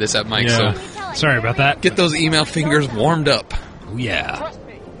questions for you this up, Mike. Yeah. So Sorry about that. get those email fingers warmed up. Oh, yeah. Trust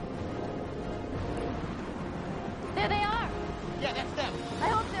me. There they are. Yeah, that's them. I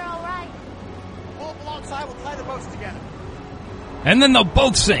hope they're all right. Pull up alongside, we'll tie the boats together. And then they'll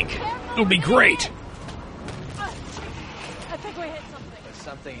both sink. It'll be great. I think we hit something.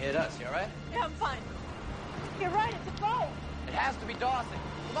 Something hit us, you alright? Yeah, I'm fine. You're right, it's a boat. It has to be Dawson.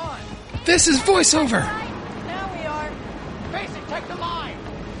 Come on. This is voiceover. Now we are. Basic, take the line.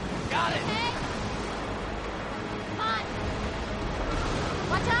 Got it. Come on.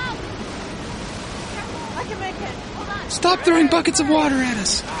 Watch out. I can make it. Hold on. Stop throwing buckets of water at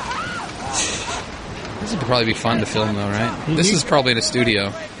us. This would probably be fun to film, though, right? This is probably in a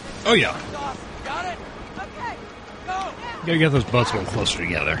studio. Oh, yeah. Got it. Okay. Go. You gotta get those boats a little closer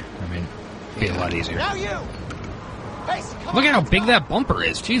together. I mean, it'd be a lot easier. Now you. Basic, come Look on. at how big that bumper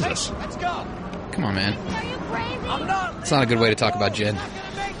is. Jesus. Let's go. Come on, man. Are you crazy? I'm not. It's not a good way to talk about Jen.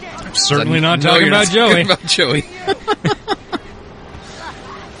 I'm certainly not No, talking you're about not Joey. talking about Joey.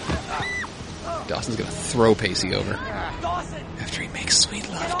 Dawson's gonna throw Pacey over Dawson. after he makes sweet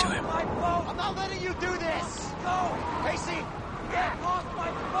love to him. My boat. I'm not letting you do this. Go. Pacey. Get off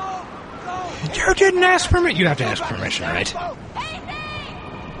my boat. Go. You didn't ask permission. You have to ask permission, right? Boat.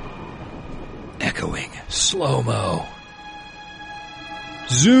 Echoing. Slow-mo.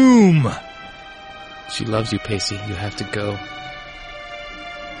 Zoom. She loves you, Pacey. You have to go.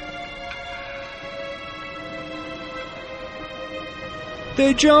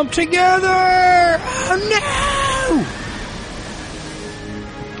 They jump together! Oh,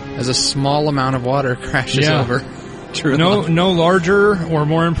 no! As a small amount of water crashes Yeah. over. True No, love. no larger or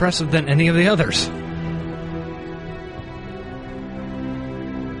more impressive than any of the others.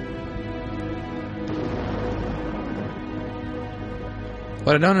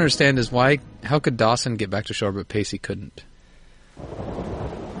 What I don't understand is how could Dawson get back to shore but Pacey couldn't?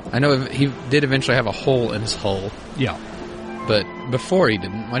 I know he did eventually have a hole in his hull. Yeah. But before he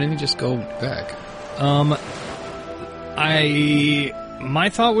didn't. Why didn't he just go back? My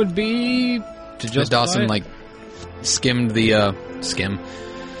thought would be to That just Dawson, skimmed the,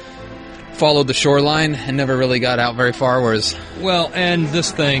 followed the shoreline and never really got out very far, whereas... Well, and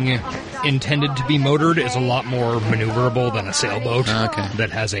this thing, intended to be motored, is a lot more maneuverable than a sailboat that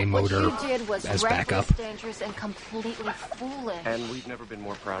has a motor as backup. Dangerous and completely foolish. And we've never been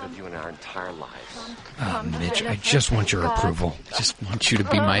more proud of you in our entire lives. Oh, Mitch, I just want your approval. I just want you to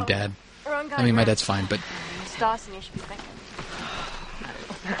be my dad. I mean, my dad's fine, but... It's Dawson, you should be thinking.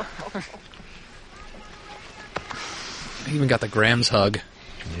 I even got the Grams hug.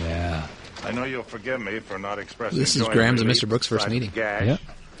 Yeah. I know you'll forgive me for not expressing. This is joy Grams and relief Mr. Brooks' first beside the meeting. gash. Yeah.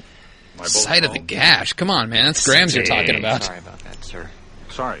 My boat's Sight of the home. gash. Come on, man. That's Grams you're talking about. Sorry about that, sir.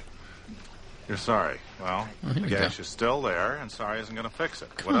 Sorry. You're sorry. Well, Oh, here the we gash go. is still there, and sorry isn't going to fix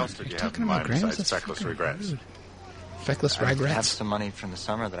it. Come What on, else did you're you have talking in about mind Grams? besides That's feckless fucking regrets? rude. Feckless I have regrets. some money from the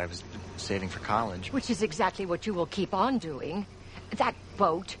summer that I was saving for college. Which is exactly what you will keep on doing. That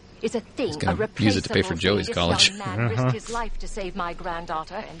boat is a thing, gonna a use it to pay for replaceable Joey's thing. college. This young man risked his life to save my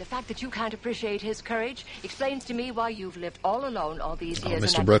granddaughter, and the fact that you can't appreciate his courage explains to me why you've lived all alone all these years. Mr.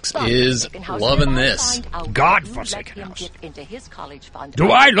 in that Brooks is godforsaken house. loving And if I this. find out Godforsaken you let him house. dip into his college fund, Do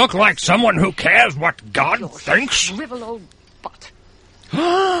I look like someone who cares what God thinks? Shrivel old butt.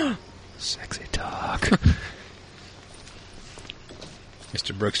 Sexy talk.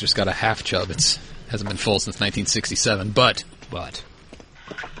 Mr. Brooks just got a half chub. It hasn't been full since 1967, but...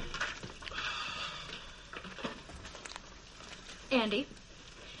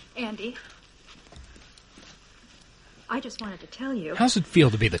 Andy, I just wanted to tell you. How's it feel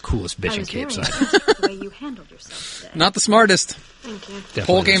to be the coolest bitch in Cape Side? The way you handled yourself today. Not the smartest. Thank you.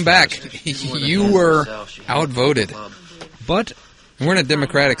 Whole game back. You were outvoted. But we're in a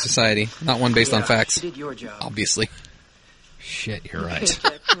democratic society, not one based on facts. She did your job. Obviously. Shit, you're right. Okay,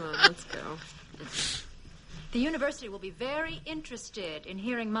 Jack, come on, let's go. The university will be very interested in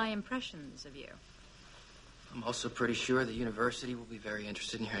hearing my impressions of you. I'm also pretty sure the university will be very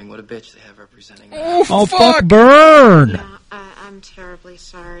interested in hearing what a bitch they have representing them. Oh, fuck, burn! Yeah, I'm terribly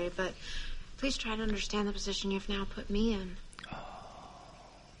sorry, but please try to understand the position you've now put me in.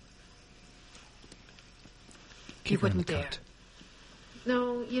 Keep You her in wouldn't the dare. cunt.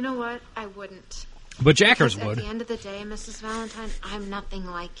 No, you know what? I wouldn't. But Jackers Because would. At the end of the day, Mrs. Valentine, I'm nothing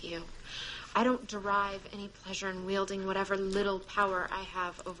like you. I don't derive any pleasure in wielding whatever little power I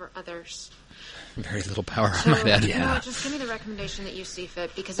have over others. Very little power, So, I might add. you know what, just give me the recommendation that you see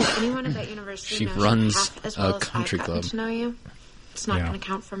fit, because if anyone at that university She knows runs half as a well as country I've gotten club. to know you, it's not Yeah. going to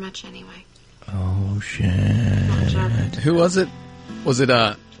count for much anyway. Oh, shit. Who was it? Was it,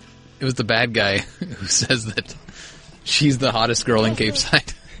 it was the bad guy who says that she's the hottest girl in Cape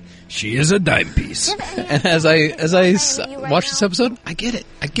Side. She is a dime piece. And as I watch this episode, I get it.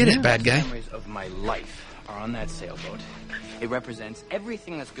 I get it, bad guy. Memories of my life are on that sailboat. It represents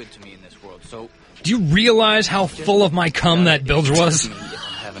everything that's good to me in this world. So Do you realize how full of my cum that bilge was? I'm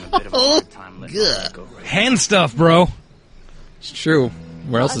having a bit of a hard time letting it go right. Hand stuff, bro. It's true.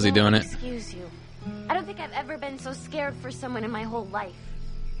 Where else is he doing it? Excuse you. I don't think I've ever been so scared for someone in my whole life.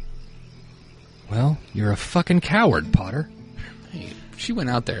 Well, you're a fucking coward, Potter. Hey, she went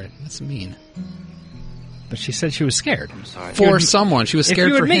out there. That's mean. But she said she was scared. I'm sorry. For someone. She was scared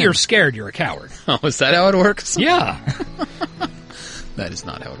if you for admit him. you're scared, you're a coward. Oh, is that how it works? Yeah. That is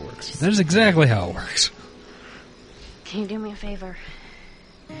not how it works. That is exactly how it works. Can you do me a favor?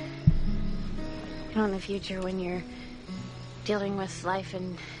 You know, in the future, when you're dealing with life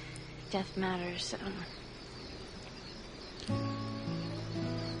and death matters,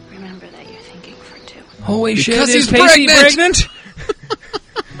 remember that you're thinking for two. Holy shit, Because is he's Pacey pregnant!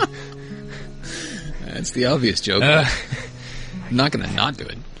 That's the obvious joke. I'm not going to not do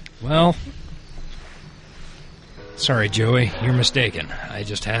it. Well, sorry, Joey, you're mistaken. I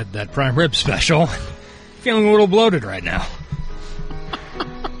just had that prime rib special. Feeling a little bloated right now.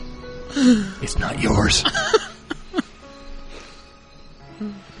 It's not yours.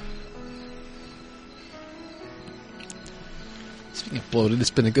 Speaking of bloated, it's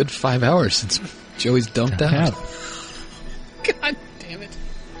been a good 5 hours since Joey's dumped out. God damn it.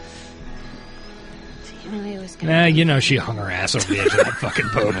 You knew he was gonna Nah, you know she hung her ass over the edge of that fucking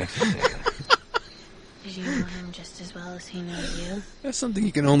boat. Did you know him just as well as he knows you? That's something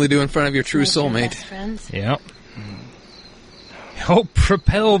you can only do in front of your true Like your soulmate. best friends? Yep. Oh,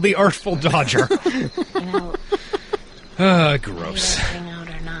 propel the Artful Dodger. You know, Gross. whether you hang out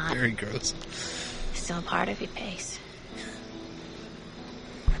or not, Very gross. he's still a part of you, Pace.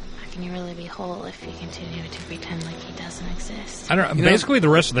 How can you really be whole if you continue to pretend like he doesn't exist? I don't know. You know- Basically, the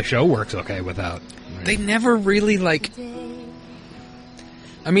rest of the show works okay without. They never really,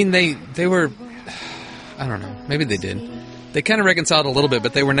 I mean, they were... I don't know. Maybe they did. They kind of reconciled a little bit,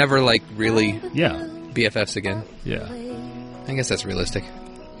 but they were never, really Yeah. BFFs again. Yeah. I guess that's realistic.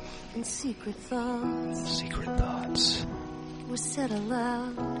 And secret thoughts Secret thoughts. were said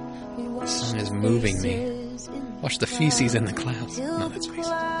aloud. We The watched song is the moving me. faces in Watch the feces in the clouds. till No, the that's me.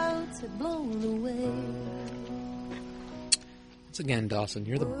 clouds had blown away. Once again, Dawson,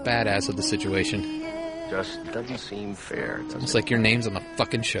 you're the badass of the situation. Just doesn't seem fair. It's like your name's on the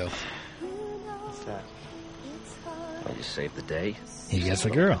fucking show. What's that? Well, you saved the day. He gets a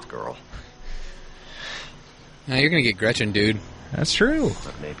girl. Girl. Now you're gonna get Gretchen, dude. That's true.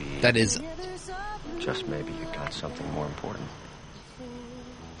 But maybe... That is... Just maybe you got something more important.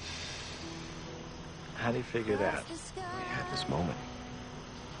 How do you figure that? You had this moment.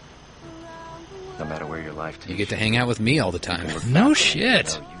 No matter where your life takes You get to hang out with me all the time. No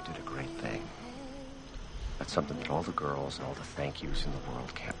shit. You did a great thing. That's something that all the girls and all the thank yous in the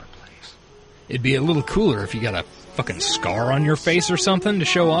world can't replace. It'd be a little cooler if you got a fucking scar on your face or something to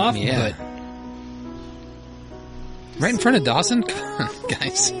show off. Yeah. But Right in front of Dawson? Come on,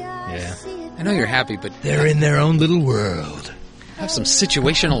 guys. yeah. I know you're happy, but They're in their own little world. have some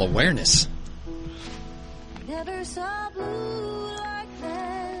situational awareness. Never saw blue like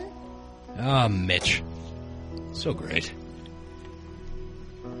that. Ah, Mitch. So great.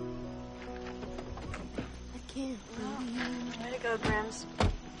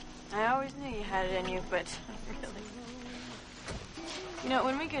 I always knew you had it in you, but really. You know,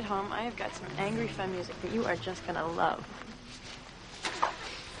 when we get home, I have got some angry fun music that you are just gonna love.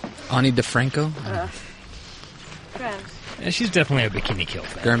 Ani DeFranco? Grams. Yeah, she's definitely a Bikini Kill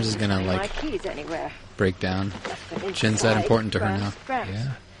fan. Grams is gonna, My like, keys anywhere. break down. Chin's that important to her now. Grams.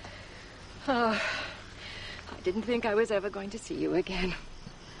 Yeah. Oh, I didn't think I was ever going to see you again.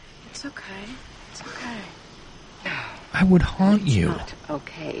 It's okay. It's okay. I would haunt you. Not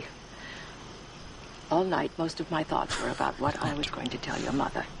okay. All night, most of my thoughts were about what I was going to tell your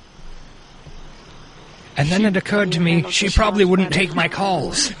mother. And then it occurred to me she probably wouldn't take my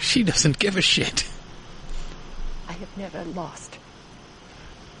calls. She doesn't give a shit. I have never lost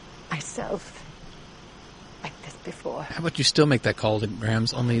myself like this before. How about you still make that call to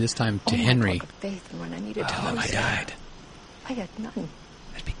Grams, only this time to Henry? I talk of faith, and when I needed to Oh, lose I it, died. I had none.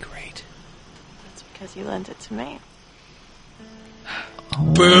 That'd be great. That's because you lent it to me.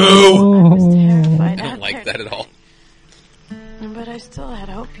 Boo! I I don't like that at all. But I still had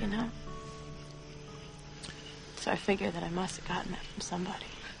hope, you know. So I figured that I must have gotten it from somebody.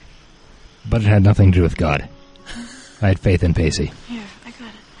 But it had nothing to do with God. I had faith in Pacey. Here, I got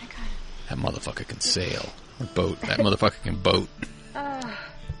it. That motherfucker can sail. Or boat. That motherfucker can boat.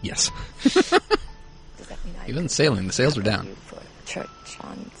 Yes. Does that mean I He wasn't sailing. The sails were down. for church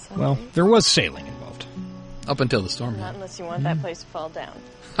on Sunday? Well, there was sailing involved. Up until the storm Not hit. unless you want that place to fall down.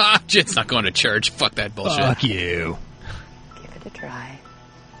 Ha! Jit's not going to church. Fuck that bullshit. Fuck you. Give it a try.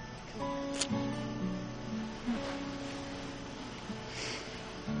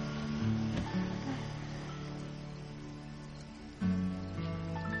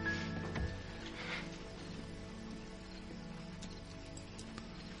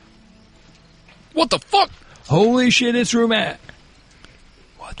 What the fuck? Holy shit, it's Rumat.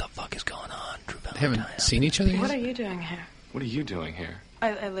 What the fuck is going on, Drew They haven't seen each other What yet? are you doing here? What are you doing here?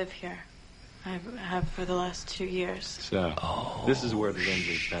 I live here. I have for the last 2 years. So, this is where the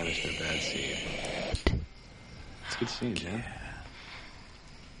Lindleys banished their bad seed. It's a good scene, Jen.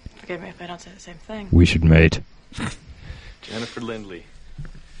 Forgive me if I don't say the same thing. We should mate. Jennifer Lindley.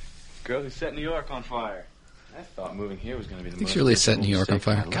 Girl who set New York on fire. I thought moving here was going to be the I think most she really set New York on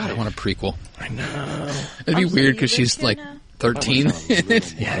mistake fire. of my God, I life. want a prequel. I know. It'd be I'm weird sorry, because you she's live like here now? 13 in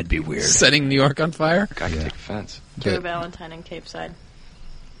it. Yeah, it'd be weird. Setting New York on fire. I can take offense. Drew But Valentine in Cape Side.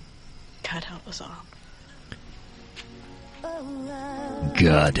 God help us all.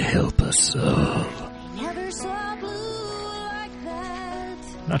 God help us all. Never saw blue like that.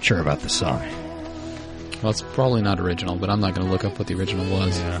 Not sure about the song. well, it's probably not original, but I'm not going to look up what the original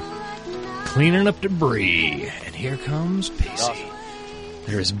was. Cleaning up debris. And here comes Pacey.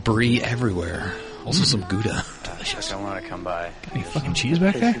 There's brie everywhere. Also some Gouda. Delicious. I want to come by. Any fucking cheese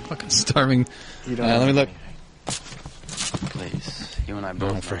back there? Fucking starving. You don't Let me look. Please, you and I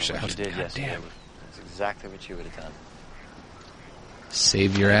both know fresh what out. you did God yesterday. damn. That's exactly what you would have done.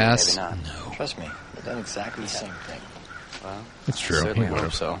 Save your ass? Maybe not. No. Trust me, you've done exactly the same thing. Well, It's true. I certainly He hope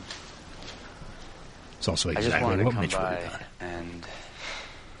would've. so. It's also I just exactly wanted to what come Mitch would by have done. and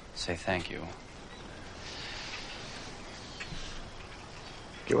say thank you.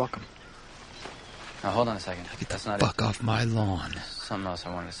 You're welcome. Now hold on a second. That's not Fuck off my lawn. Something else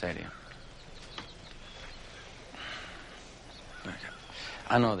I wanted to say to you.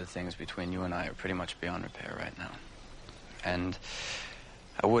 I know that things between you and I are pretty much beyond repair right now. And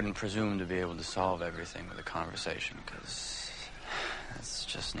I wouldn't presume to be able to solve everything with a conversation, because that's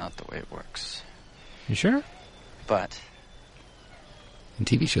just not the way it works. You sure? But In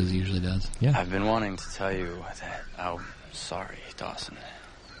TV shows, it usually does. Yeah. I've been wanting to tell you that I'm sorry, Dawson.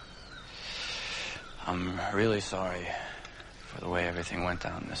 I'm really sorry for the way everything went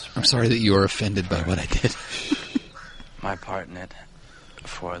down this spring. I'm sorry that you were offended by what I did. My part in it,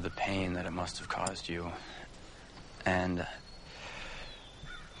 for the pain that it must have caused you. And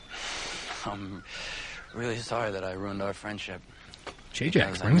I'm really sorry that I ruined our friendship. J-Jack,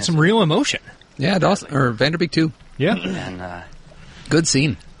 Because I bringing miss some it. real emotion. Yeah, Dawson or Vanderbeek too. Yeah. And Good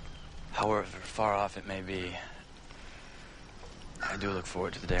scene. however far off it may be, I do look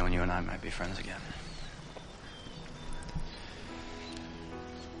forward to the day when you and I might be friends again.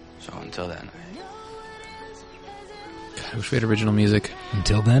 So until then, God, I wish we had original music.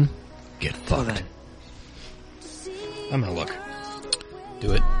 Until then, get fucked. I'm gonna look.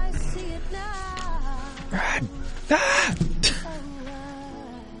 Do it.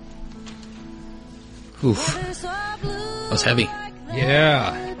 Oof. That was heavy.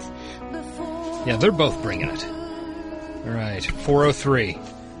 Yeah. Yeah, they're both bringing it. All right, 403.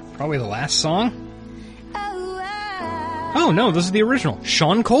 Probably the last song? Oh, no, this is the original.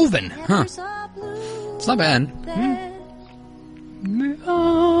 Sean Colvin. Huh. It's not bad.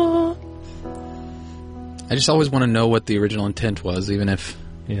 Hmm. I just always want to know what the original intent was, even if,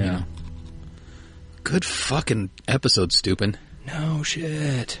 Yeah. you know. Good fucking episode, Stupid. No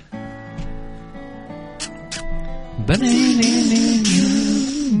shit. Burning in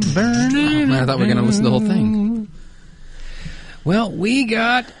you, burning. Oh, man, I thought we were going to listen to the whole thing. Well, we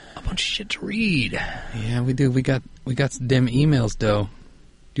got a bunch of shit to read. Yeah, we do. We got some damn emails, though.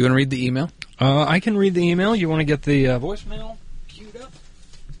 Do you want to read the email? I can read the email. You want to get the voicemail queued up?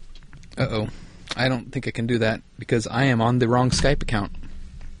 Uh-oh. I don't think I can do that because I am on the wrong Skype account.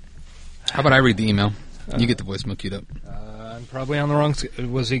 How about I read the email? You get the voicemail queued up. I'm probably on the wrong...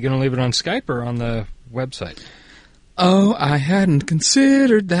 Was he going to leave it on Skype or on the website? Oh, I hadn't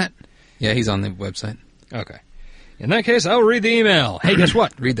considered that. Yeah, he's on the website. Okay. In that case, I'll read the email. Hey, guess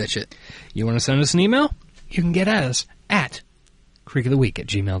what? Read that shit. You want to send us an email? You can get at us at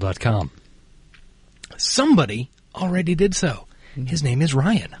creekoftheweek@gmail.com. Somebody already did so. His name is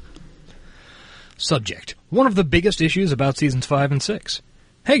Ryan. Subject: one of the biggest issues about seasons 5 and 6.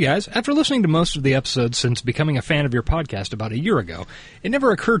 Hey guys, after listening to most of the episodes since becoming a fan of your podcast about a year ago, it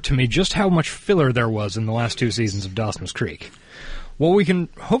never occurred to me just how much filler there was in the last 2 seasons of Dawson's Creek. While we can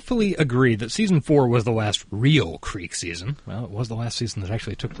hopefully agree that Season 4 was the last real Creek season, well, it was the last season that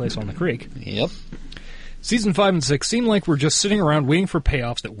actually took place on the Creek. Yep. Season 5 and 6 seem like we're just sitting around waiting for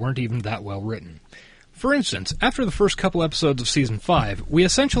payoffs that weren't even that well written. For instance, after the first couple episodes of Season 5, we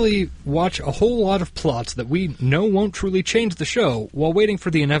essentially watch a whole lot of plots that we know won't truly change the show while waiting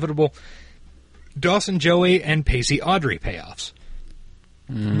for the inevitable Dawson, Joey, and Pacey, Audrey payoffs.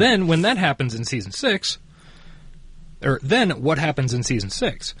 Then, when that happens in Season 6... Then, what happens in Season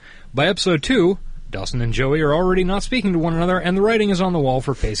 6? By Episode 2, Dawson and Joey are already not speaking to one another, and the writing is on the wall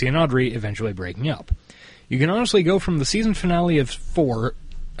for Pacey and Audrey eventually breaking up. You can honestly go from the season finale of 4...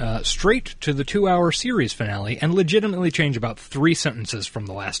 straight to the 2-hour series finale and legitimately change about 3 sentences from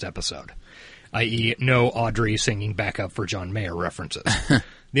the last episode, i.e. no Audrey singing backup for John Mayer references.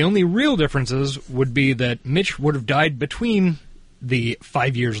 The only real differences would be that Mitch would have died between the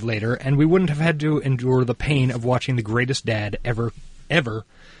 5 years later, and we wouldn't have had to endure the pain of watching the greatest dad ever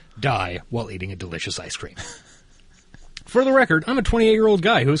die while eating a delicious ice cream. For the record, I'm a 28-year-old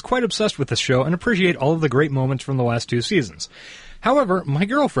guy who is quite obsessed with this show and appreciate all of the great moments from the last 2 seasons. However, my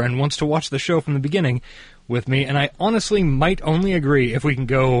girlfriend wants to watch the show from the beginning with me, and I honestly might only agree if we can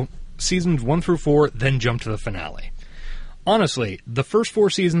go seasons 1 through 4, then jump to the finale. Honestly, the first 4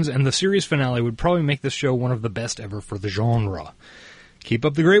 seasons and the series finale would probably make this show one of the best ever for the genre. Keep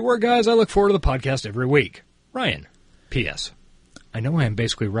up the great work, guys. I look forward to the podcast every week. Ryan. P.S. I know I am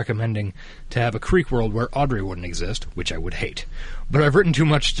basically recommending to have a Creek world where Audrey wouldn't exist, which I would hate, but I've written too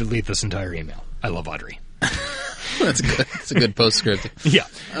much to delete this entire email. I love Audrey. That's good. That's a good postscript. Yeah.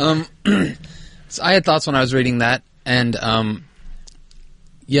 So I had thoughts when I was reading that, and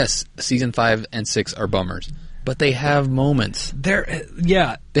yes, season 5 and 6 are bummers, but they have moments.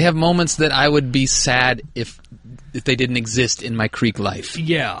 Yeah, they have moments that I would be sad if they didn't exist in my Creek life.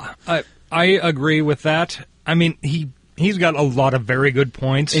 Yeah, I agree with that. I mean, he's got a lot of very good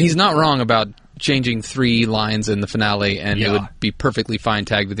points, and he's not wrong about changing 3 lines in the finale, and it would be perfectly fine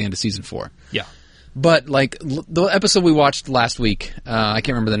tagged at the end of season 4. Yeah. But, like, the episode we watched last week, I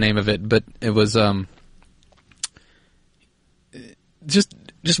can't remember the name of it, but it was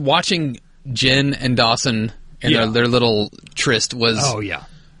just watching Jen and Dawson and their little tryst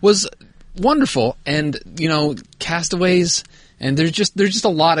was wonderful. And, you know, Castaways, and there's just a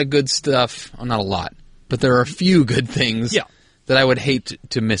lot of good stuff. Well, not a lot, but there are a few good things that I would hate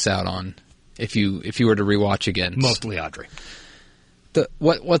to miss out on if you were to rewatch again. Mostly Audrey.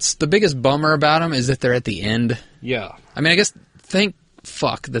 What's the biggest bummer about them is that they're at the end. Yeah. I mean, I guess thank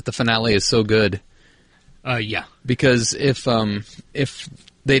fuck that the finale is so good. Yeah. Because if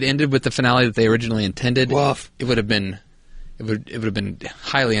they'd ended with the finale that they originally intended, it would have been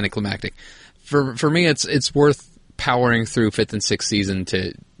highly anticlimactic. For me, it's worth powering through 5th and 6th season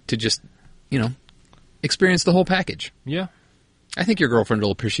to just, you know, experience the whole package. Yeah. I think your girlfriend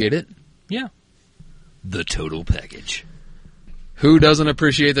will appreciate it. Yeah. The total package. Who doesn't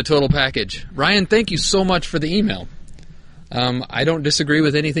appreciate the total package? Ryan, thank you so much for the email. I don't disagree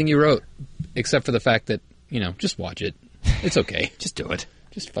with anything you wrote, except for the fact that, you know, just watch it. It's okay. Just do it.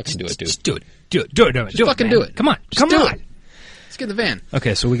 Just fucking do it, dude. Just do it. Do it. Do it. Just fucking do it. Come on. Just do it. Let's get the van.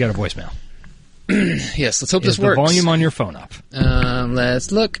 Okay, so we got a voicemail. Yes, let's hope this Is works. the volume on your phone up?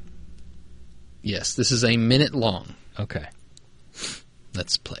 Let's look. Yes, this is a minute long. Okay.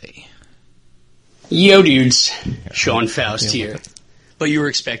 Let's play. Yo, dudes. Sean Faust here. But you were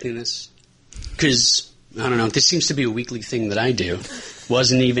expecting this? Because, I don't know, this seems to be a weekly thing that I do.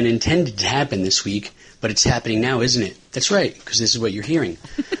 Wasn't even intended to happen this week, But it's happening now, isn't it? That's right, because this is what you're hearing.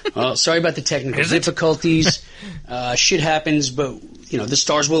 Well, sorry about the technical difficulties. Shit happens, but, the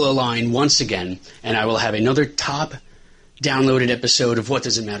stars will align once again, and I will have another top downloaded episode of What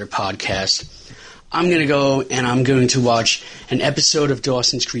Does It Matter podcast. I'm going to go and I'm going to watch an episode of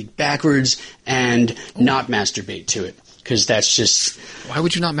Dawson's Creek backwards and not masturbate to it. Because that's just... Why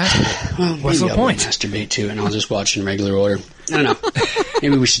would you not masturbate? Well, what's the maybe point? I'll masturbate to it and I'll just watch in regular order. I don't know.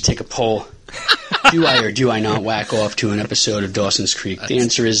 Maybe we should take a poll. Do I or do I not whack off to an episode of Dawson's Creek? The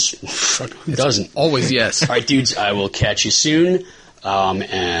answer is, who doesn't? Always yes. All right, dudes, I will catch you soon.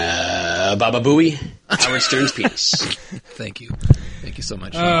 Baba Booey, Howard Stern's penis. Thank you. Thank you so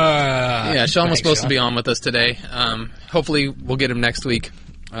much, Sean. Yeah, Sean was supposed to be on with us today. Hopefully we'll get him next week.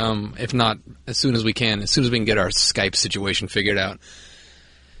 If not, as soon as we can. As soon as we can get our Skype situation figured out.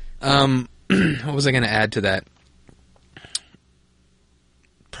 What was I going to add to that?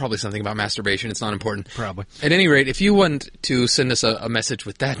 Probably something about masturbation. It's not important. Probably. At any rate, if you want to send us a message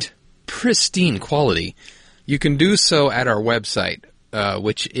with that pristine quality, you can do so at our website,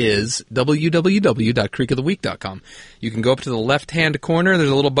 which is www.creekoftheweek.com. You can go up to the left-hand corner. There's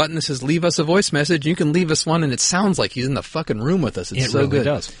a little button that says Leave Us a Voice Message. You can leave us one, and it sounds like he's in the fucking room with us. It's so really good.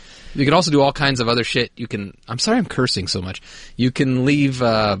 does. You can also do all kinds of other shit. You can... I'm sorry I'm cursing so much. You can leave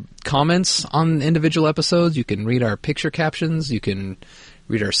comments on individual episodes. You can read our picture captions. You can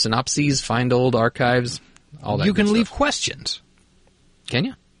read our synopses, find old archives, all that You can good leave stuff. questions. Can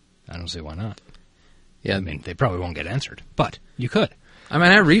you? I don't see why not. Yeah, I mean, they probably won't get answered, but you could. I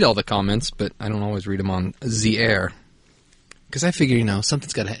mean, I read all the comments, but I don't always read them on the air. Because I figure,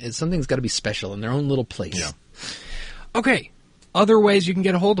 something's got to be special in their own little place. Yeah. Okay, other ways you can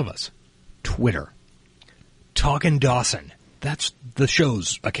get a hold of us. Twitter. Talkin' Dawson. That's the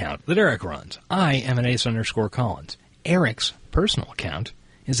show's account that Eric runs. I am an Ace_Collins. Eric's personal account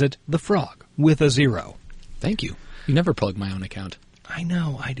is at The Frog with a 0. Thank you. You never plug my own account. I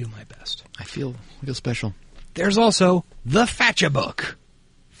know, I do my best. I feel special. There's also the Fatchabook.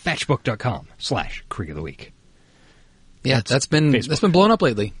 Fatchbook.com/Creek of the Week. Yeah, that's been blown up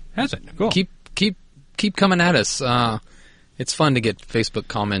lately. Has it? Cool. Keep coming at us. It's fun to get Facebook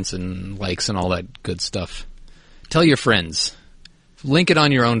comments and likes and all that good stuff. Tell your friends. Link it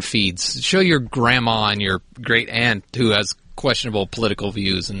on your own feeds. Show your grandma and your great aunt who has questionable political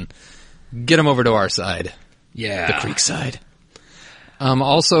views and get them over to our side. Yeah. The Creek side.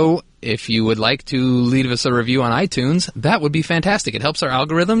 Also, if you would like to leave us a review on iTunes, that would be fantastic. It helps our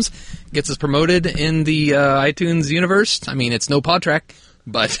algorithms, gets us promoted in the iTunes universe. I mean, it's no Podtrack,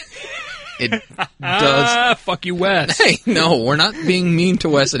 but it does. Fuck you, Wes. Hey, no, we're not being mean to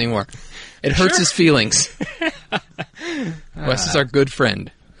Wes anymore. It hurts his feelings. Wes is our good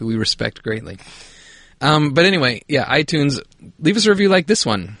friend, who we respect greatly. But anyway, yeah, iTunes, leave us a review like this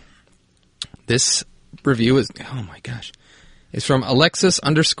one. This review is, oh my gosh. It's from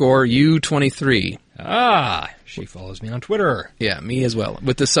Alexis_U23. She follows me on Twitter. Yeah, me as well.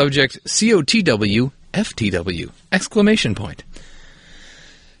 With the subject, COTW, FTW, exclamation point.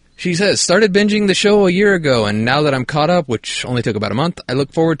 She says, started binging the show a year ago, and now that I'm caught up, which only took about a month, I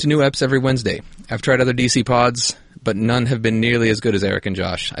look forward to new eps every Wednesday. I've tried other DC pods, but none have been nearly as good as Eric and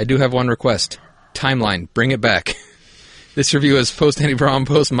Josh. I do have one request. Timeline, bring it back. This review is post-Anti-Prom,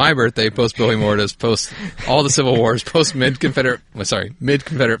 post-my birthday, post-Bowie Mortis, post all the Civil Wars, post-mid-Confederate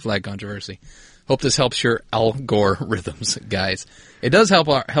flag controversy. Hope this helps your algorithms, guys. It does help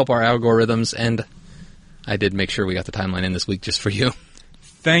our algorithms, and I did make sure we got the timeline in this week just for you.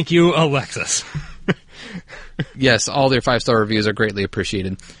 Thank you, Alexis. Yes, all their 5-star reviews are greatly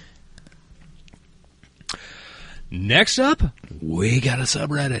appreciated. Next up, we got a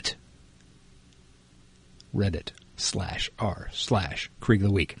subreddit. Reddit/r/Creek of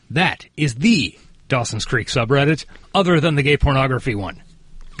the Week. That is the Dawson's Creek subreddit, other than the gay pornography one.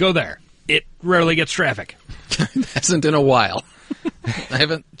 Go there. It rarely gets traffic. Hasn't in a while. I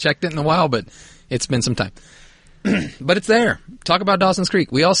haven't checked it in a while, but it's been some time. But it's there. Talk about Dawson's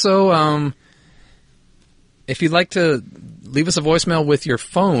Creek. We also, if you'd like to leave us a voicemail with your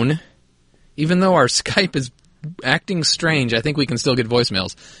phone, even though our Skype is acting strange, I think we can still get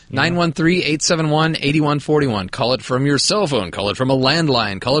voicemails. 913-871-8141. Call it from your cell phone. Call it from a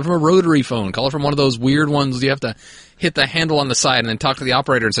landline. Call it from a rotary phone. Call it from one of those weird ones you have to hit the handle on the side and then talk to the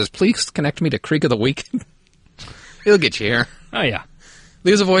operator and says, please connect me to Creek of the Week. It'll get you here. Oh, yeah.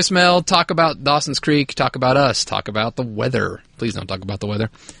 Leave us a voicemail. Talk about Dawson's Creek. Talk about us. Talk about the weather. Please don't talk about the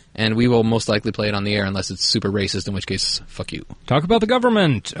weather. And we will most likely play it on the air unless it's super racist, in which case, fuck you. Talk about the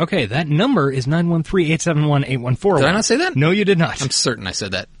government. Okay, that number is 913-871-8141. Did I not say that? No, you did not. I'm certain I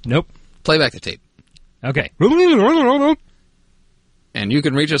said that. Nope. Play back the tape. Okay. And you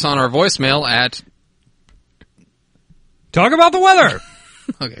can reach us on our voicemail at Talk about the weather.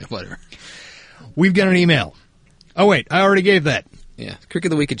 Okay, whatever. We've got an email. Oh, wait, I already gave that. Yeah,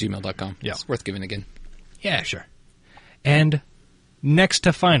 creekoftheweek@gmail.com. Yeah. It's worth giving again. Yeah, sure. And next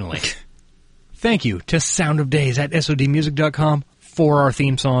to finally, thank you to Sound of Days at sodmusic.com for our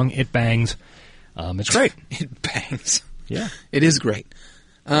theme song. It bangs. It's great. It bangs. Yeah. It is great.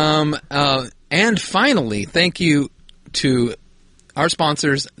 And finally, thank you to our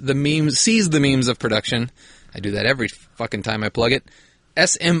sponsors, the memes, Seize the Memes of Production. I do that every fucking time I plug it.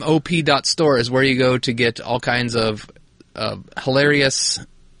 smop.store is where you go to get all kinds of hilarious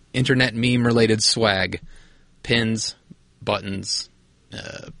internet meme-related swag. Pins, buttons,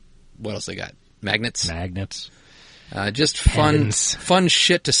 what else they got? Magnets? Magnets. Just fun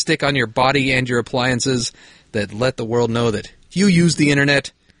shit to stick on your body and your appliances that let the world know that you use the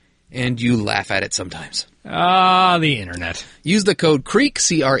internet and you laugh at it sometimes. Ah, the internet. Use the code CREEK,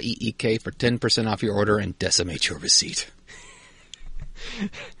 C-R-E-E-K, for 10% off your order and decimate your receipt.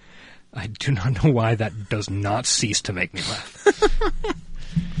 I do not know why that does not cease to make me laugh.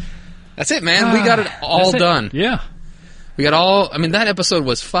 That's it, man. We got it all done. Yeah. We got all... I mean, that episode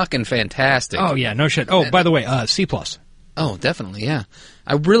was fucking fantastic. Oh, yeah, no shit. Oh, by the way, C+. Oh, definitely, yeah.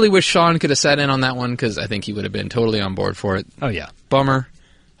 I really wish Sean could have sat in on that one, because I think he would have been totally on board for it. Oh, yeah. Bummer.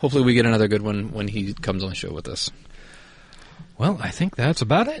 Hopefully we get another good one when he comes on the show with us. Well, I think that's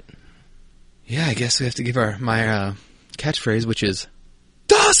about it. Yeah, I guess we have to give my catchphrase, which is,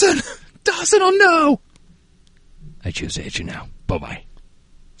 Dawson! Dawson, oh no! I choose to hit you now. Bye-bye.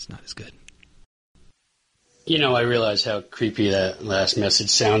 It's not as good. You know, I realize how creepy that last message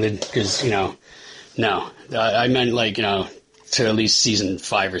sounded, because, no. I meant, to at least season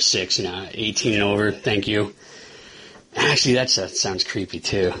 5 or 6, 18 and over, thank you. Actually, that sounds creepy,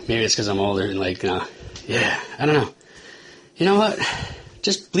 too. Maybe it's because I'm older and, yeah, I don't know. You know what?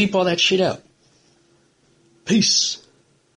 Just bleep all that shit out. Peace.